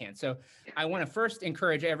wherever they can. So I want to first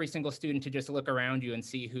encourage every single student to just look around you and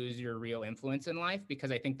see who's your real influence in life,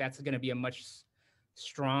 because I think that's going to be a much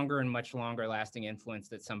stronger and much longer lasting influence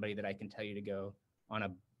than somebody that I can tell you to go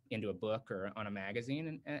into a book or on a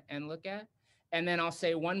magazine and look at. And then I'll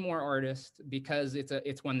say one more artist, because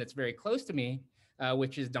it's one that's very close to me,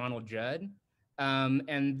 which is Donald Judd.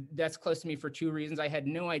 And that's close to me for two reasons. I had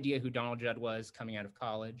no idea who Donald Judd was coming out of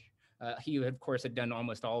college. He, of course, had done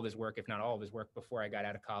almost all of his work, if not all of his work, before I got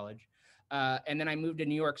out of college. And then I moved to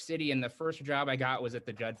New York City, and the first job I got was at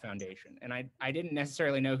the Judd Foundation. And I didn't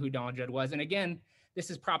necessarily know who Donald Judd was. And again, this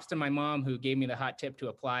is props to my mom, who gave me the hot tip to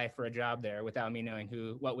apply for a job there without me knowing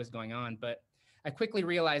what was going on. But I quickly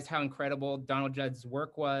realized how incredible Donald Judd's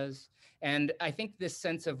work was. And I think this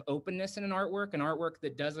sense of openness in an artwork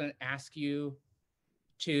that doesn't ask you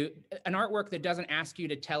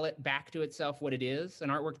to tell it back to itself what it is, an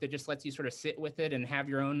artwork that just lets you sort of sit with it and have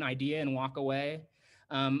your own idea and walk away,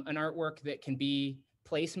 an artwork that can be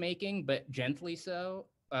placemaking, but gently so.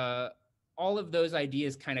 All of those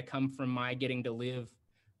ideas kind of come from my getting to live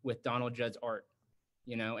with Donald Judd's art,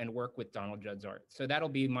 and work with Donald Judd's art. So that'll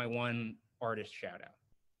be my one artist shout out.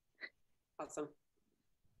 Awesome.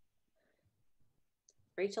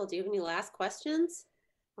 Rachel, do you have any last questions?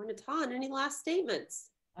 Or Natan, any last statements?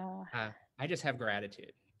 I just have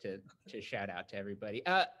gratitude to shout out to everybody.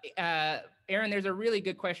 Aaron, there's a really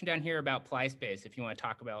good question down here about PlySpace, if you want to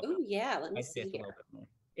talk about. Oh yeah, let me see here.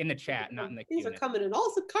 In the chat, not in the Things Q&A. are coming in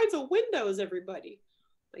all kinds of windows, everybody.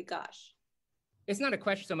 My gosh. It's not a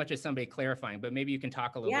question so much as somebody clarifying, but maybe you can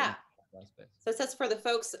talk a little bit about PlySpace. So it says, for the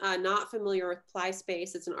folks not familiar with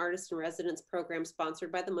PlySpace, it's an artist in residence program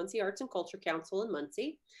sponsored by the Muncie Arts and Culture Council in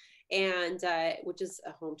Muncie, and which is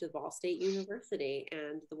a home to Ball State University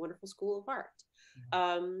and the wonderful School of Art.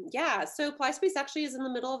 So PlySpace actually is in the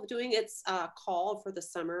middle of doing its call for the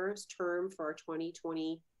summer's term for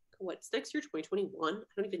 2020. What's next year? 2021? I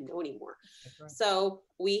don't even know anymore. Right. So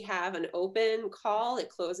we have an open call. It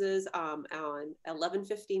closes on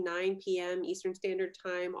 11:59 p.m. Eastern Standard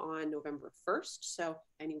Time on November 1st. So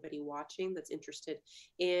anybody watching that's interested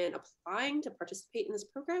in applying to participate in this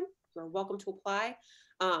program, you're welcome to apply.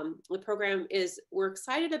 The program we're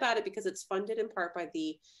excited about it because it's funded in part by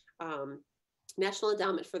the National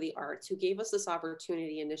Endowment for the Arts, who gave us this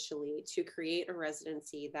opportunity initially to create a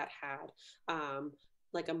residency that had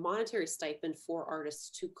like a monetary stipend for artists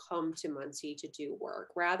to come to Muncie to do work,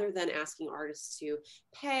 rather than asking artists to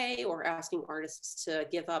pay or asking artists to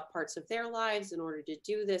give up parts of their lives in order to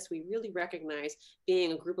do this. We really recognize,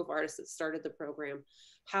 being a group of artists that started the program,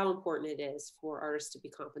 how important it is for artists to be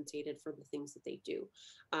compensated for the things that they do.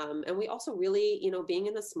 And we also really, being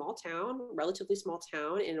in a small town, relatively small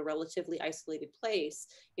town in a relatively isolated place,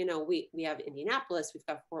 we have Indianapolis, we've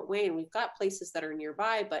got Fort Wayne, we've got places that are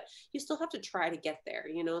nearby, but you still have to try to get there,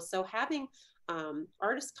 so having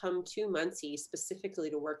artists come to Muncie specifically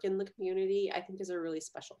to work in the community, I think is a really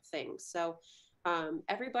special thing. So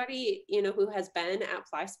everybody, who has been at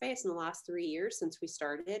PlySpace in the last 3 years since we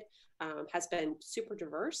started has been super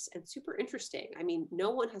diverse and super interesting. I mean, no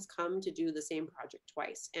one has come to do the same project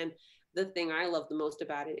twice. And the thing I love the most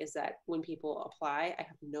about it is that when people apply, I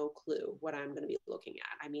have no clue what I'm going to be looking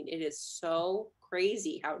at. I mean, it is so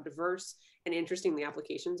crazy how diverse and interesting the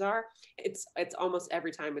applications are. It's almost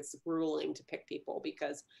every time it's grueling to pick people,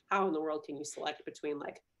 because how in the world can you select between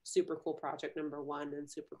like super cool project number 1 and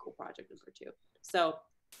super cool project number 2? So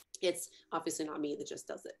it's obviously not me that just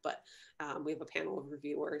does it, but we have a panel of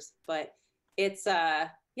reviewers. But it's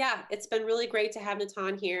been really great to have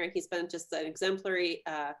Natan here, and he's been just an exemplary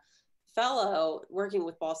fellow working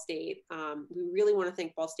with Ball State. We really want to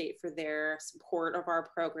thank Ball State for their support of our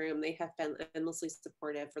program. They have been endlessly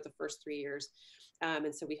supportive for the first 3 years.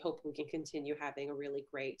 And so we hope we can continue having a really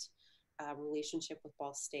great relationship with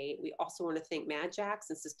Ball State. We also want to thank Mad Jacks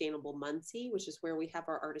and Sustainable Muncie, which is where we have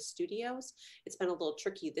our artist studios. It's been a little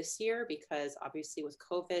tricky this year because obviously with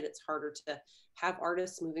COVID, it's harder to have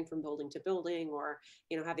artists moving from building to building or,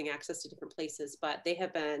 having access to different places, but they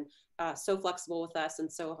have been so flexible with us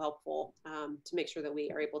and so helpful to make sure that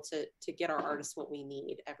we are able to get our artists what we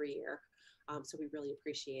need every year. So we really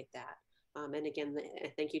appreciate that. And again,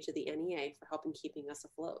 thank you to the NEA for helping keeping us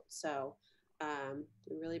afloat. So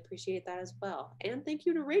we really appreciate that as well. And thank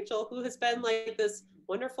you to Rachel, who has been like this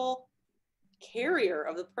wonderful carrier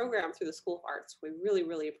of the program through the School of Arts. We really,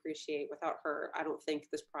 really appreciate. Without her, I don't think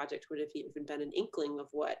this project would have even been an inkling of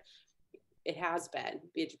what it has been.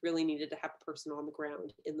 It really needed to have a person on the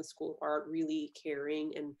ground in the School of Art, really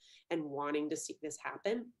caring and wanting to see this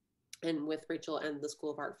happen. And with Rachel and the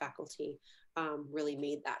School of Art faculty, really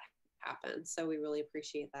made that happen. So we really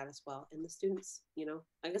appreciate that as well. And the students,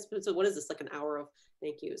 I guess, so what is this, like an hour of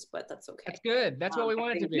thank yous, but that's okay. That's good. That's what we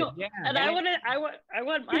want it to be. No, yeah. And I want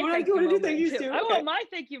my thank you moment too. I want my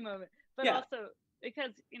thank you moment, but also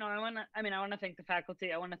because, I want to thank the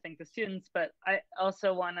faculty. I want to thank the students, but I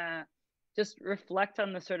also want to just reflect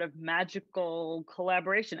on the sort of magical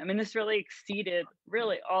collaboration. I mean, this really exceeded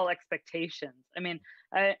really all expectations. I mean,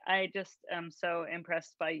 I just am so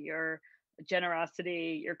impressed by your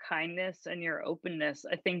generosity, your kindness, and your openness.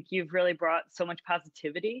 I think you've really brought so much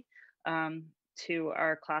positivity to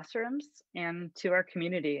our classrooms and to our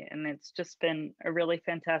community. And it's just been a really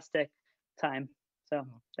fantastic time. So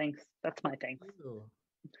thanks. That's my thanks.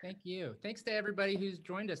 Thank you. Thanks to everybody who's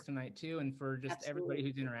joined us tonight too, and for just everybody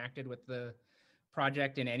who's interacted with the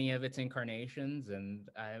project in any of its incarnations. And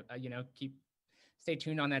stay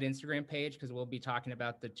tuned on that Instagram page because we'll be talking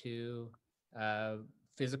about the two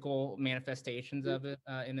physical manifestations of it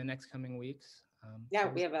in the next coming weeks.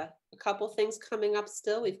 We have a couple things coming up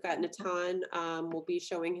still. We've got Natan will be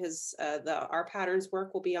showing his our patterns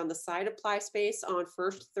work will be on the side of PlySpace on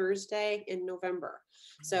first Thursday in November.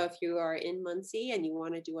 So if you are in Muncie and you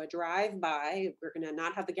want to do a drive-by, we're going to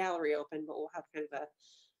not have the gallery open, but we'll have kind of a,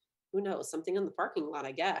 who knows, something in the parking lot,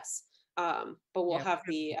 I guess. But we'll have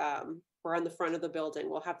the we're on the front of the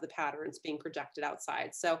building. We'll have the patterns being projected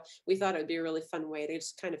outside. So we thought it would be a really fun way to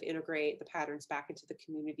just kind of integrate the patterns back into the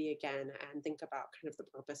community again and think about kind of the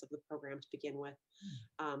purpose of the program to begin with.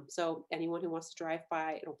 So anyone who wants to drive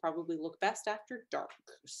by, it'll probably look best after dark.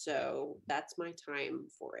 So that's my time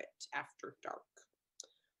for it, after dark.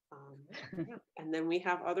 And then we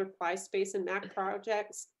have other PlySpace and Mac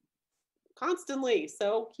projects constantly.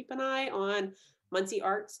 So keep an eye on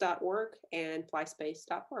munciearts.org and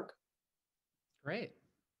plyspace.org. Great.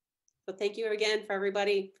 So thank you again for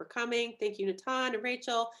everybody for coming. Thank you, Natan and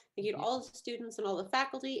Rachel. Thank you to all the students and all the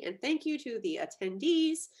faculty. And thank you to the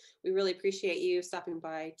attendees. We really appreciate you stopping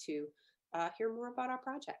by to hear more about our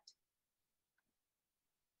project.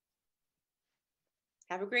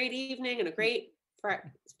 Have a great evening and a great Friday?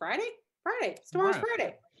 Friday. Tomorrow's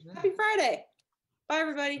Friday. Happy Friday. Bye,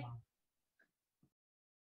 everybody.